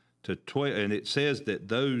down to 12, and it says that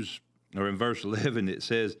those, or in verse 11, it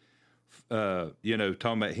says, talking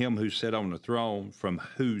about him who sat on the throne, from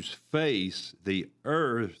whose face the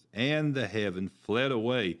earth and the heaven fled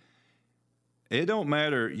away. It don't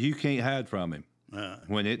matter. You can't hide from him.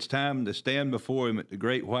 When it's time to stand before him at the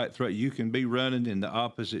great white throne, you can be running in the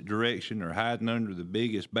opposite direction or hiding under the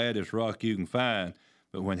biggest, baddest rock you can find.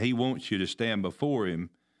 But when he wants you to stand before him,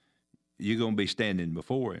 you're going to be standing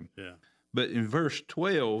before him. Yeah. But in verse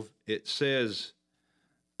 12, it says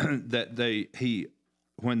that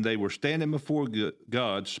when they were standing before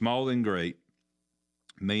God, small and great,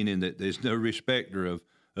 meaning that there's no respecter of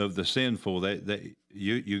the sinful, that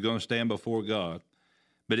you're going to stand before God.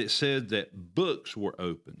 But it said that books were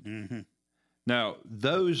opened. Mm-hmm. Now,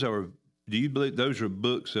 do you believe those are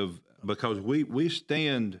books of, because we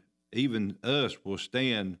stand, even us will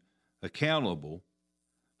stand accountable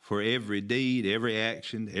for every deed, every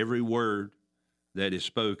action, every word that is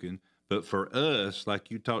spoken. But for us, like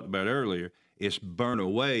you talked about earlier, it's burnt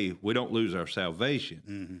away. We don't lose our salvation.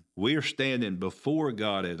 Mm-hmm. We're standing before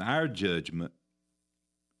God in our judgment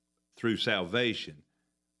through salvation.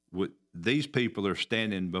 These people are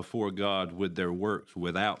standing before God with their works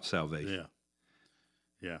without salvation.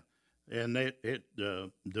 Yeah. And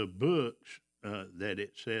the books that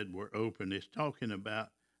it said were open is talking about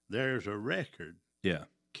there's a record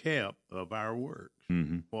kept of our works,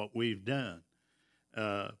 what we've done.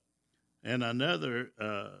 And another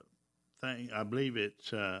thing, I believe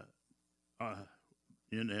it's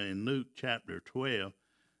in Luke chapter 12,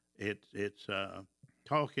 it's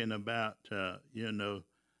talking about,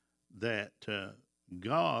 that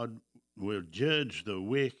God will judge the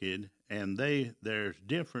wicked, and there's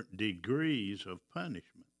different degrees of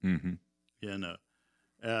punishment.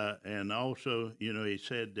 And also, he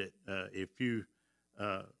said that if you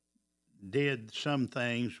did some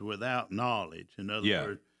things without knowledge, in other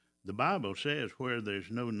words, the Bible says where there's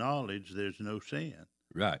no knowledge, there's no sin.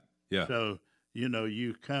 Right. Yeah. So,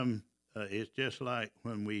 you come, it's just like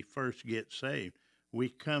when we first get saved. We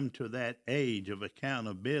come to that age of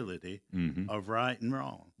accountability of right and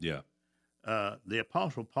wrong. Yeah. The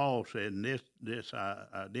Apostle Paul said, and this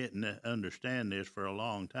I didn't understand this for a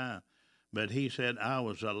long time, but he said, I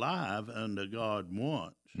was alive unto God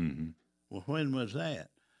once. Well, when was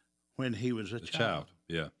that? When he was a child.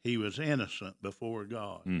 Yeah. He was innocent before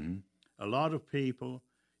God. A lot of people,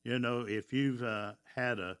 if you've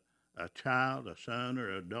had a child, a son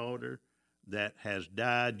or a daughter that has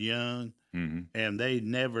died young, and they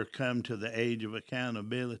never come to the age of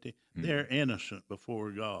accountability, they're innocent before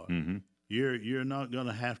God. You're not going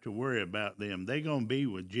to have to worry about them. They're going to be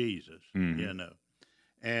with Jesus, And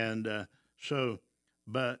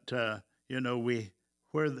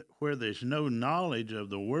where there's no knowledge of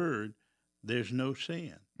the Word, there's no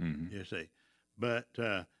sin, you see. But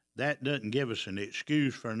that doesn't give us an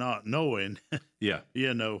excuse for not knowing,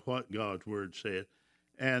 what God's Word says.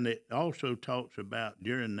 And it also talks about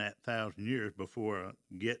during that 1,000 years, before I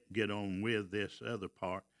get on with this other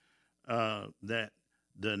part, that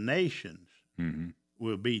the nations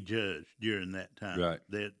will be judged during that time. Right.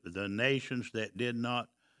 That the nations that did not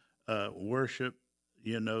worship,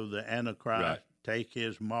 the Antichrist, take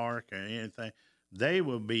his mark or anything, they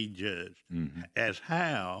will be judged as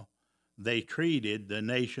how they treated the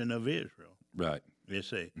nation of Israel. Right. You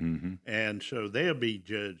see. And so they'll be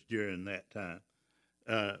judged during that time.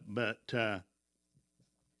 But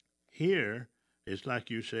here, it's like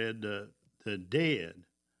you said, the dead,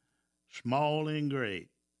 small and great,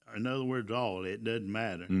 in other words, all, it doesn't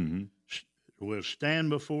matter, will stand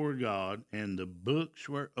before God, and the books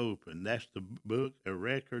were open. That's the book, a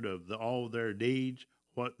record of all their deeds,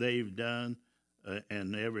 what they've done,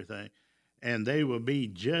 and everything. And they will be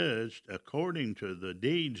judged according to the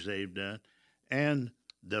deeds they've done, and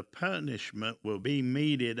the punishment will be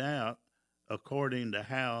meted out according to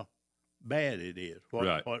how bad it is,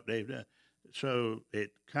 what they've done. So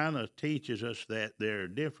it kind of teaches us that there are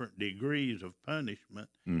different degrees of punishment.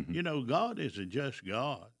 God is a just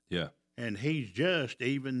God. Yeah. And he's just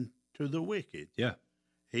even to the wicked. Yeah.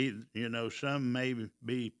 Some may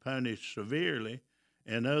be punished severely,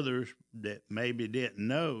 and others that maybe didn't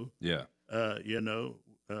know, they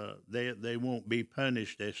won't be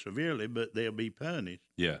punished as severely, but they'll be punished.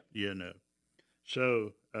 Yeah.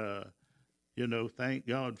 So, thank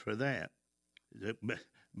God for that.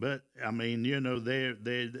 But I mean,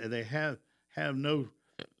 they have no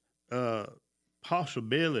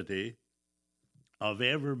possibility of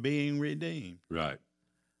ever being redeemed. Right.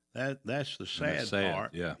 That's the sad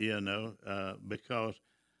part. Yeah. Because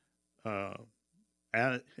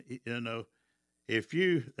if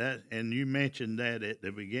and you mentioned that at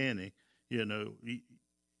the beginning,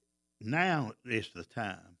 now is the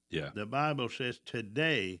time. Yeah. The Bible says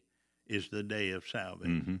today is the day of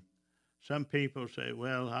salvation. Some people say,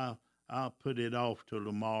 well, I'll put it off till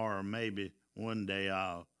tomorrow, or maybe one day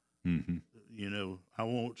I'll, I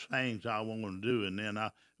want things I want to do, and then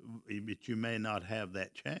but you may not have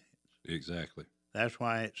that chance. Exactly. That's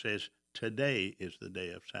why it says today is the day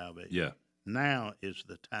of salvation. Yeah. Now is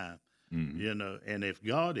the time. Mm-hmm. And if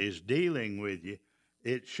God is dealing with you,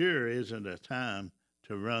 it sure isn't a time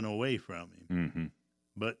to run away from Him, Mm-hmm.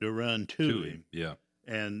 but to run to Him. Yeah.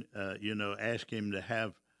 And, ask Him to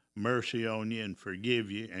have mercy on you and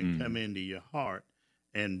forgive you and come into your heart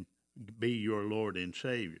and be your Lord and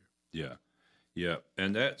Savior. Yeah. Yeah.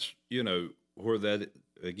 And that's, where that,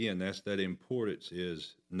 again, that's that importance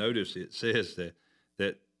is. Notice it says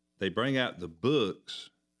that they bring out the books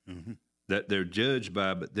that they're judged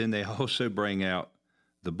by, but then they also bring out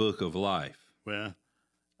the book of life. Well,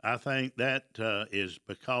 I think that is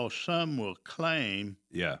because some will claim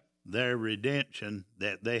their redemption,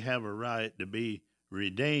 that they have a right to be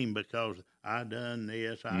redeemed because I done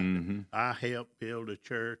this, I helped build a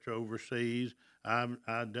church overseas, I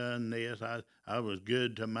done this, I was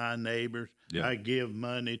good to my neighbors, I give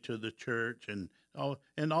money to the church, and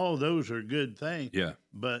all those are good things. Yeah.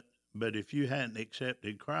 But if you hadn't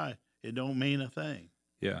accepted Christ, it don't mean a thing.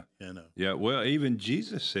 Yeah. Yeah. Well, even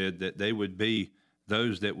Jesus said that they would be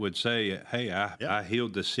those that would say, hey, I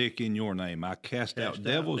healed the sick in your name. I cast out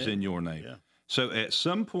devils in your name. Yeah. So at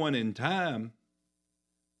some point in time,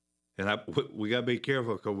 and we got to be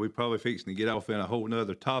careful because we're probably fixing to get off in a whole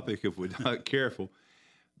nother topic if we're not careful.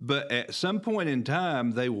 But at some point in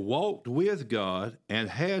time, they walked with God and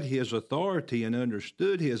had His authority and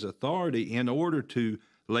understood His authority in order to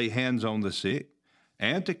lay hands on the sick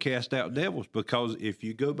and to cast out devils. Because if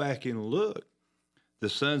you go back and look, the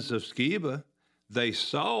sons of Sceva, they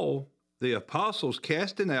saw the apostles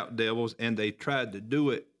casting out devils, and they tried to do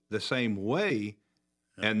it the same way,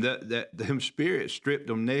 and that them spirits stripped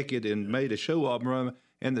them naked and made a show of them.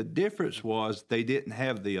 And the difference was they didn't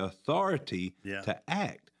have the authority to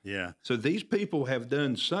act. Yeah. So these people have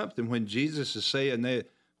done something when Jesus is saying that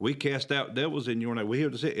we cast out devils in your name, we heal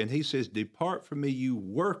the sick, and He says, "Depart from me, you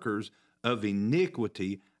workers of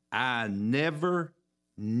iniquity. I never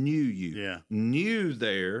knew you." Yeah. Knew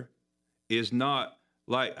there is not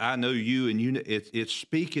like I know you and you. It's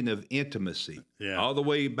speaking of intimacy. Yeah. All the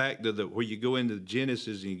way back to where you go into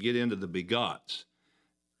Genesis and you get into the begots.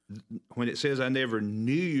 When it says I never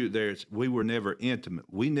knew you there, we were never intimate.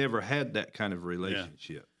 We never had that kind of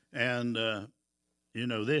relationship. Yeah. And,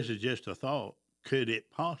 this is just a thought. Could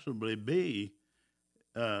it possibly be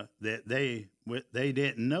that they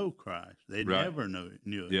didn't know Christ? They never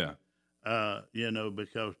knew it. Yeah.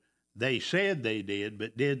 Because they said they did,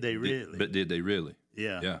 but did they really? But did they really?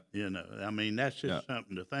 Yeah. Yeah. I mean, that's just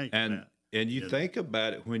something to think about. And you think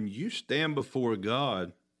about it, when you stand before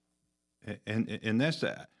God, and that's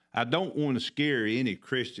that. I don't want to scare any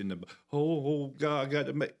Christian. God, I got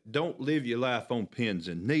to don't live your life on pins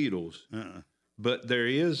and needles. But there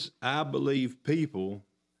is, I believe, people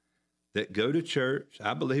that go to church.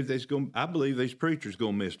 I believe these preachers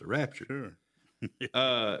gonna miss the rapture.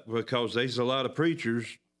 Sure. Because there's a lot of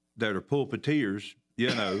preachers that are pulpiteers,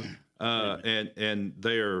 and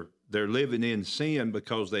they're living in sin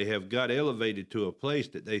because they have got elevated to a place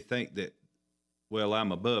that they think that, well,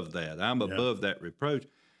 I'm above that. I'm above that reproach.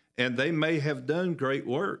 And they may have done great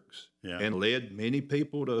works and led many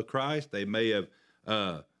people to Christ. They may have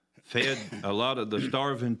fed a lot of the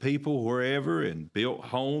starving people wherever and built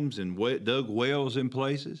homes and dug wells in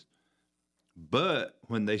places. But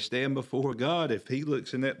when they stand before God, if He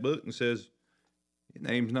looks in that book and says, your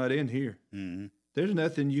name's not in here, there's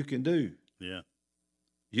nothing you can do. Yeah.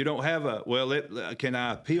 You don't have can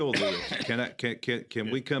I appeal this?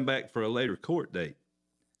 Can we come back for a later court date?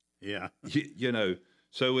 Yeah.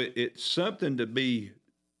 So it's something to be,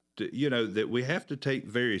 that we have to take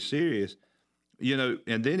very serious, and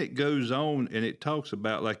then it goes on and it talks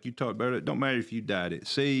about, like you talked about, it don't matter if you died at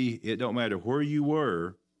sea, it don't matter where you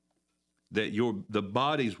were, that the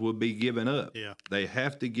bodies will be given up. Yeah. They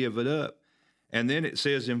have to give it up. And then it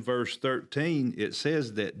says in verse 13, it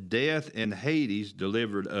says that death and Hades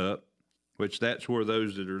delivered up, which that's where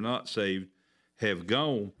those that are not saved have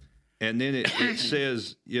gone. And then it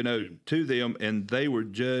says, to them, and they were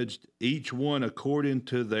judged, each one according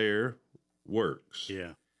to their works.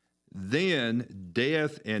 Yeah. Then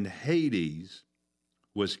death and Hades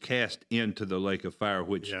was cast into the lake of fire,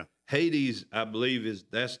 which Hades, I believe,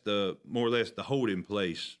 that's the more or less the holding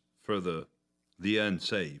place for the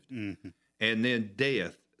unsaved. Mm-hmm. And then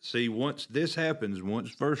death. See, once this happens,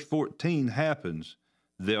 once verse 14 happens,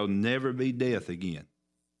 there'll never be death again.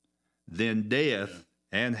 Then death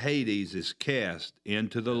and Hades is cast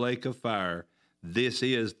into the lake of fire. This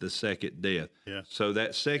is the second death. Yeah. So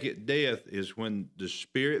that second death is when the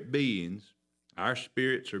spirit beings Our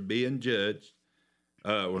spirits are being judged.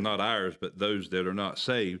 Well, not ours, but those that are not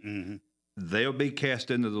saved. Mm-hmm. They'll be cast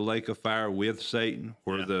into the lake of fire with Satan,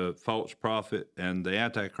 where the false prophet and the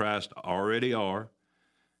Antichrist already are.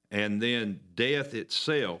 And then death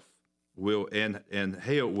itself will, and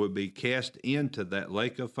hell will be cast into that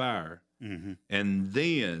lake of fire. Mm-hmm. And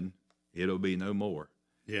then it'll be no more.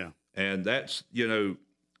 Yeah. And that's, we're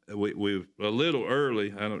a little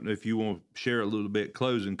early. I don't know if you want to share a little bit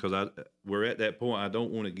closing, because we're at that point. I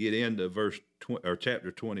don't want to get into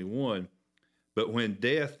chapter 21. But when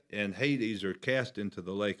death and Hades are cast into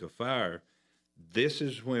the lake of fire, this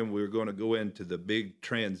is when we're going to go into the big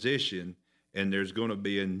transition, and there's going to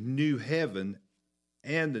be a new heaven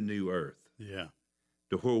and a new earth. Yeah.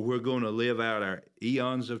 To where we're going to live out our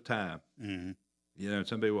eons of time. Mm-hmm.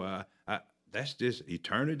 Some people, that's just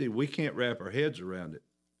eternity. We can't wrap our heads around it,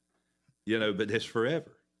 but it's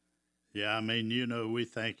forever. Yeah, I mean, we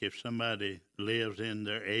think if somebody lives in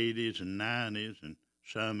their 80s and 90s and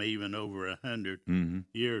some even over 100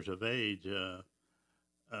 years of age,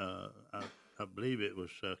 I believe it was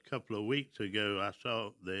a couple of weeks ago, I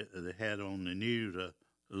saw they had on the news a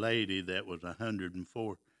lady that was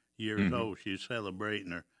 104 years old. She's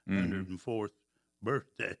celebrating her 104th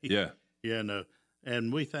birthday. Yeah.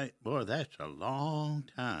 And we think, boy, that's a long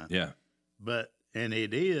time. Yeah. And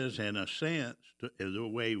it is, in a sense, the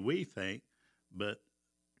way we think, but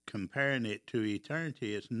comparing it to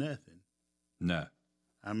eternity, it's nothing. No.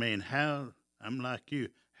 I mean, I'm like you,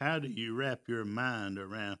 how do you wrap your mind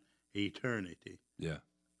around eternity? Yeah.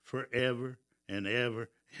 Forever and ever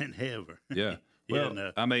and ever. Yeah.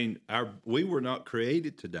 Well, I mean, we were not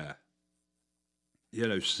created to die.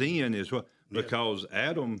 Sin is because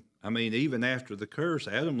Adam, I mean, even after the curse,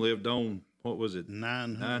 Adam lived on, what was it?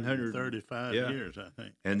 935 years, I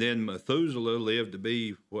think. And then Methuselah lived to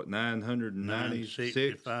be, 996?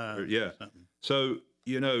 965. Yeah. Something. So,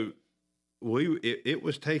 it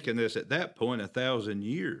was taking us at that point 1,000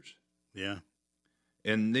 years. Yeah.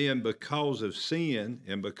 And then because of sin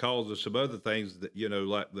and because of some other things that,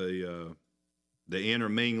 like the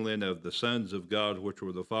intermingling of the sons of God, which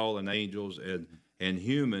were the fallen angels and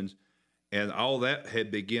humans, and all that had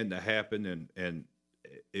begun to happen, and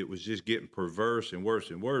it was just getting perverse and worse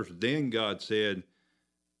and worse. Then God said,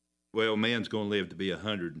 well, man's going to live to be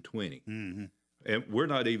 120. Mm-hmm. And we're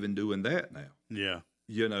not even doing that now. Yeah.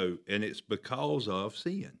 And it's because of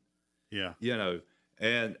sin. Yeah.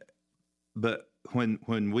 But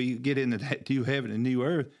when we get into that new heaven and new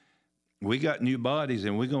earth, we got new bodies,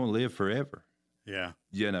 and we're going to live forever. Yeah.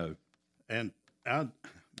 And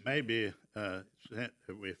maybe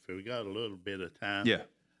if we got a little bit of time. Yeah.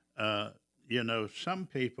 Some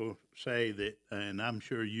people say that, and I'm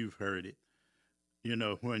sure you've heard it,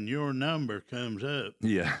 when your number comes up,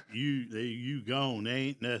 yeah, you gone. There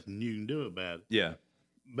ain't nothing you can do about it. Yeah.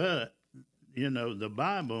 But, the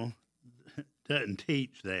Bible doesn't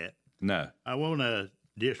teach that. No. I want to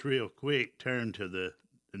just real quick turn to the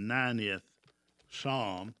 90th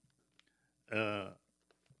Psalm,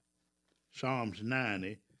 Psalms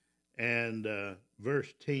 90, and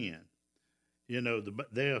verse 10.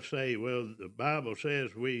 They'll say, well, the Bible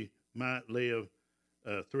says we might live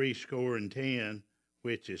 70,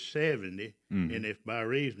 which is 70, and if by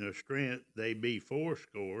reason of strength they be 80,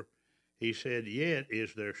 he said, yet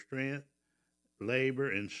is their strength,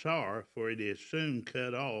 labor, and sorrow, for it is soon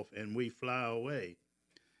cut off, and we fly away.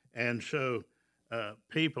 And so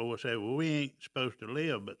people will say, well, we ain't supposed to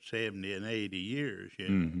live but 70 and 80 years,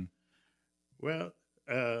 Mm-hmm. Well,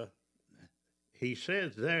 he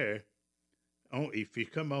says there, if you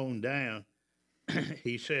come on down,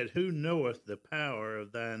 he said, who knoweth the power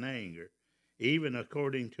of thine anger? Even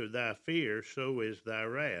according to thy fear, so is thy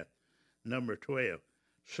wrath. Number 12.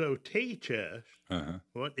 So teach us,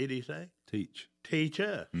 what did he say? Teach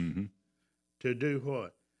us to do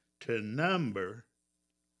what? To number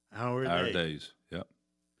our days. Yep.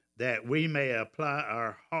 That we may apply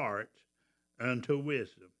our hearts unto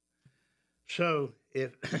wisdom. So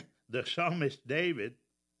if the psalmist David,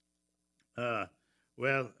 I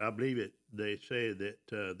believe they say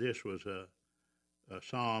that this was a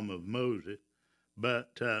psalm of Moses,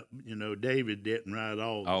 but, David didn't write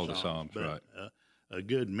all the psalms, but, right. A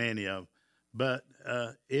good many of them. But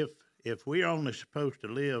if we're only supposed to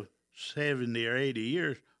live 70 or 80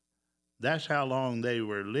 years, that's how long they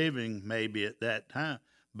were living maybe at that time.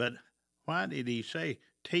 But why did he say,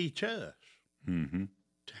 teach us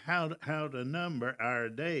how to number our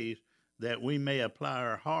days that we may apply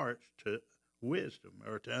our hearts to wisdom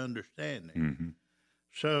or to understanding? Mm-hmm.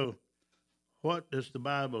 So what does the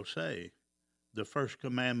Bible say? The first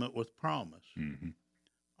commandment with promise. Mm-hmm.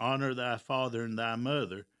 honor thy father and thy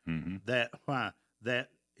mother, that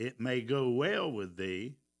it may go well with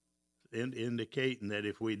thee, indicating that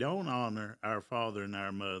if we don't honor our father and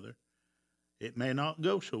our mother, it may not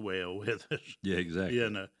go so well with us. Yeah, exactly. You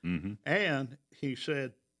know. And he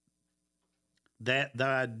said that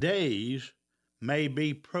thy days may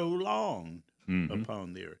be prolonged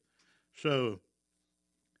upon the earth. So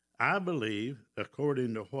I believe,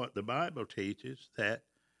 according to what the Bible teaches, that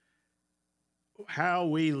how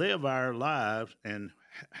we live our lives and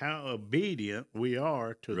how obedient we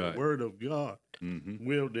are to the Word of God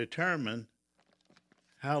will determine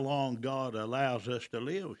how long God allows us to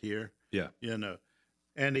live here. Yeah. You know.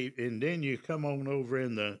 And then you come on over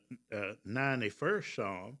in the 91st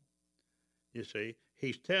Psalm, you see,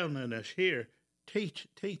 he's telling us here, teach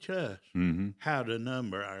us how to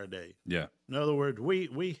number our days. Yeah. In other words,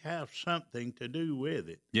 we have something to do with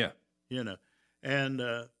it. Yeah. You know, and,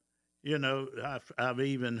 you know, I've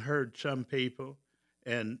even heard some people,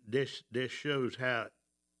 and this shows how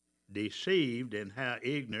deceived and how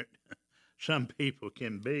ignorant some people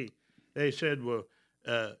can be. They said, well,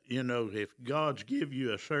 you know, if God's give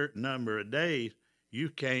you a certain number of days, you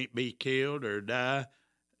can't be killed or die.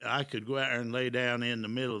 I could go out and lay down in the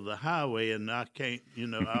middle of the highway and I can't, you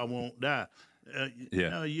know, I won't die. You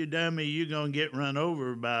know, you dummy, you're going to get run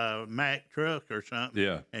over by a Mack truck or something.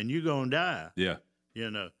 Yeah. And you're going to die. Yeah. You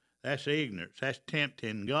know, that's ignorance. That's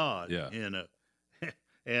tempting God. Yeah. You know,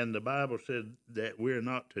 and the Bible said that we're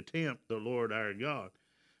not to tempt the Lord our God.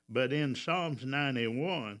 But in Psalms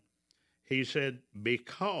 91, he said,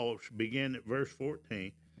 because, begin at verse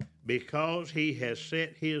 14, because he has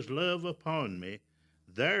set his love upon me,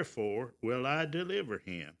 therefore will I deliver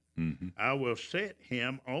him. I will set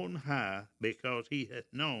him on high because he hath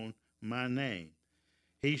known my name.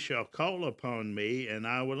 He shall call upon me, and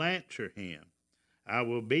I will answer him. I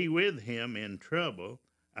will be with him in trouble.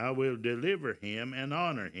 I will deliver him and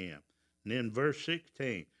honor him. And then verse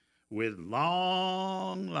 16, with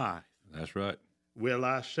long life. That's right. Will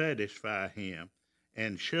I satisfy him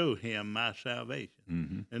and show him my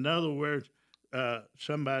salvation. In other words,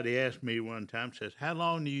 somebody asked me one time, says, how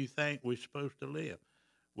long do you think we're supposed to live?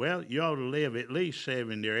 Well, you ought to live at least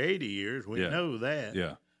 70 or 80 years. We know that.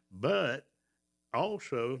 Yeah. But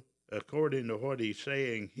also, according to what he's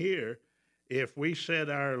saying here, if we set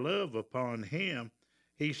our love upon him,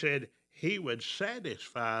 he said he would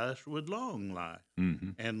satisfy us with long life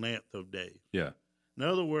and length of days. Yeah. In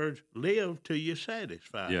other words, live till you're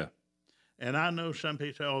satisfied. Yeah. And I know some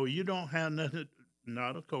people say, oh, you don't have nothing,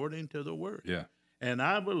 not according to the Word. Yeah. And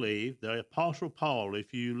I believe the Apostle Paul,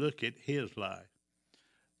 if you look at his life,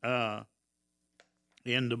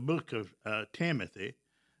 in the book of Timothy,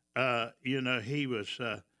 you know, he was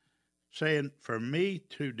saying, for me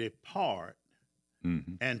to depart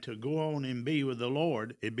and to go on and be with the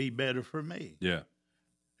Lord, it'd be better for me. Yeah.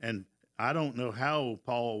 And I don't know how old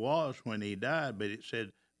Paul was when he died, but it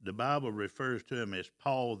said the Bible refers to him as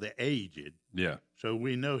Paul the Aged. Yeah. So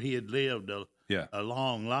we know he had lived a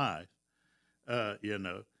long life. You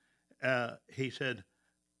know, he said,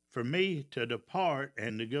 for me to depart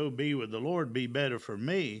and to go be with the Lord be better for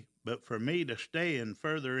me, but for me to stay and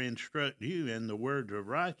further instruct you in the words of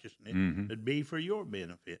righteousness would be for your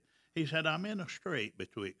benefit. He said, I'm in a strait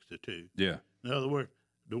betwixt the two. Yeah. In other words,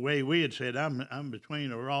 the way we had said, I'm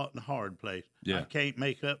between a rock and a hard place. Yeah. I can't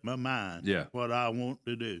make up my mind what I want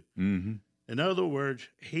to do. In other words,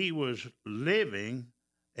 he was living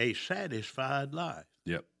a satisfied life.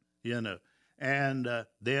 Yep. You know, and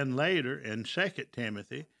then later in 2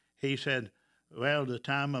 Timothy, he said, well, the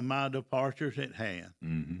time of my departure's at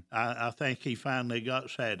hand. I think he finally got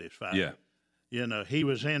satisfied. Yeah. You know, he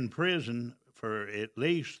was in prison for at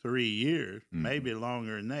least 3 years, maybe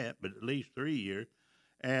longer than that, but at least 3 years.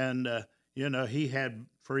 And, you know, he had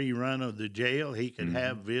free run of the jail. He could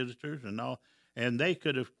have visitors and all, and they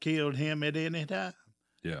could have killed him at any time.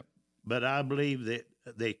 Yeah. But I believe that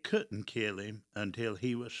they couldn't kill him until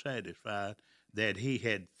he was satisfied that he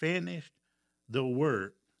had finished the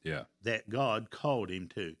work that God called him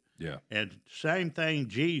to. Yeah. And same thing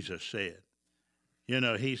Jesus said. You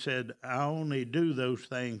know, he said, I only do those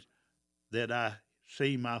things that I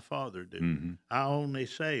see my Father do. I only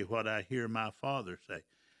say what I hear my Father say.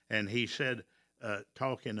 And he said,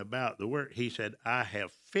 talking about the work, he said, I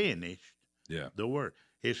have finished the work.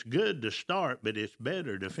 It's good to start, but it's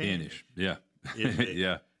better to finish. Yeah.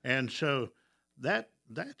 Yeah. And so that's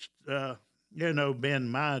you know, been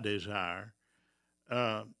my desire.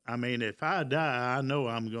 I mean, if I die, I know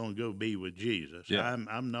I'm going to go be with Jesus. Yeah.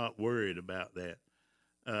 I'm not worried about that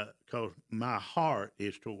because my heart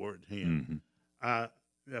is towards him. Of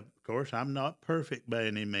course, I'm not perfect by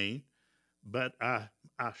any means, but I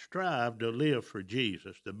strive to live for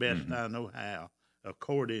Jesus the best Mm-hmm. I know how,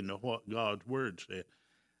 according to what God's Word said.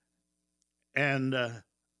 And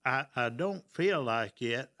I don't feel like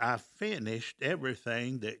yet I've finished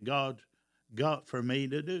everything that God's got for me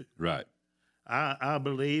to do. Right. I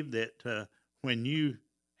believe that when you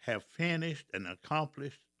have finished and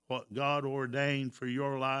accomplished what God ordained for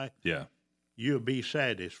your life, Yeah. you'll be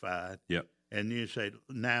satisfied. Yep. And you say,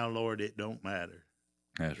 now, Lord, it don't matter.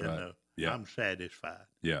 That's You right. know, Yeah. I'm satisfied.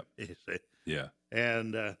 Yeah. You see. Yeah.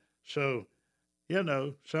 And so, you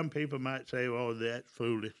know, some people might say, "Oh, that's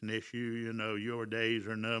foolishness. You know, your days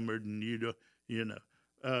are numbered, and you know."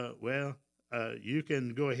 You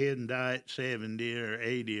can go ahead and die at 70 or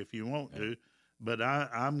 80 if you want to, but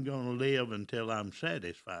I'm going to live until I'm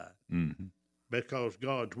satisfied, Mm-hmm. because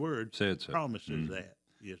God's Word Said so. promises that.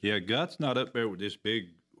 Yes. Yeah, God's not up there with this big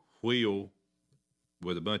wheel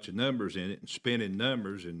with a bunch of numbers in it and spinning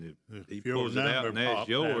numbers, and he If your pulls it out number and that's pops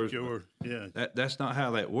yours. out, yeah. That's not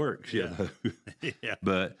how that works, you know. Yeah.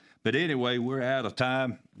 But anyway, we're out of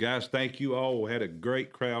time, guys. Thank you all. We had a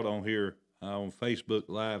great crowd on here on Facebook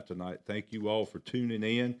Live tonight. Thank you all for tuning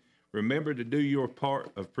in. Remember to do your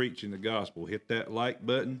part of preaching the gospel. Hit that like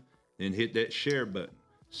button and hit that share button.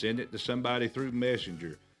 Send it to somebody through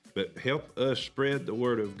Messenger. But help us spread the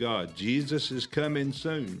word of God. Jesus is coming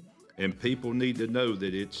soon, and people need to know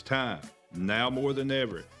that it's time, now more than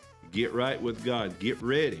ever. Get right with God. Get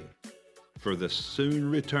ready for the soon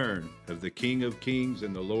return of the King of Kings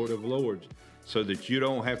and the Lord of Lords, so that you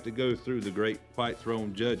don't have to go through the great white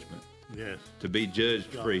throne judgment. Yes. To be judged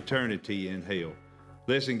for eternity in hell.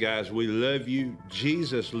 Listen, guys, we love you.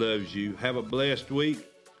 Jesus loves you. Have a blessed week.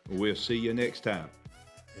 We'll see you next time.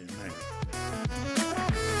 Amen.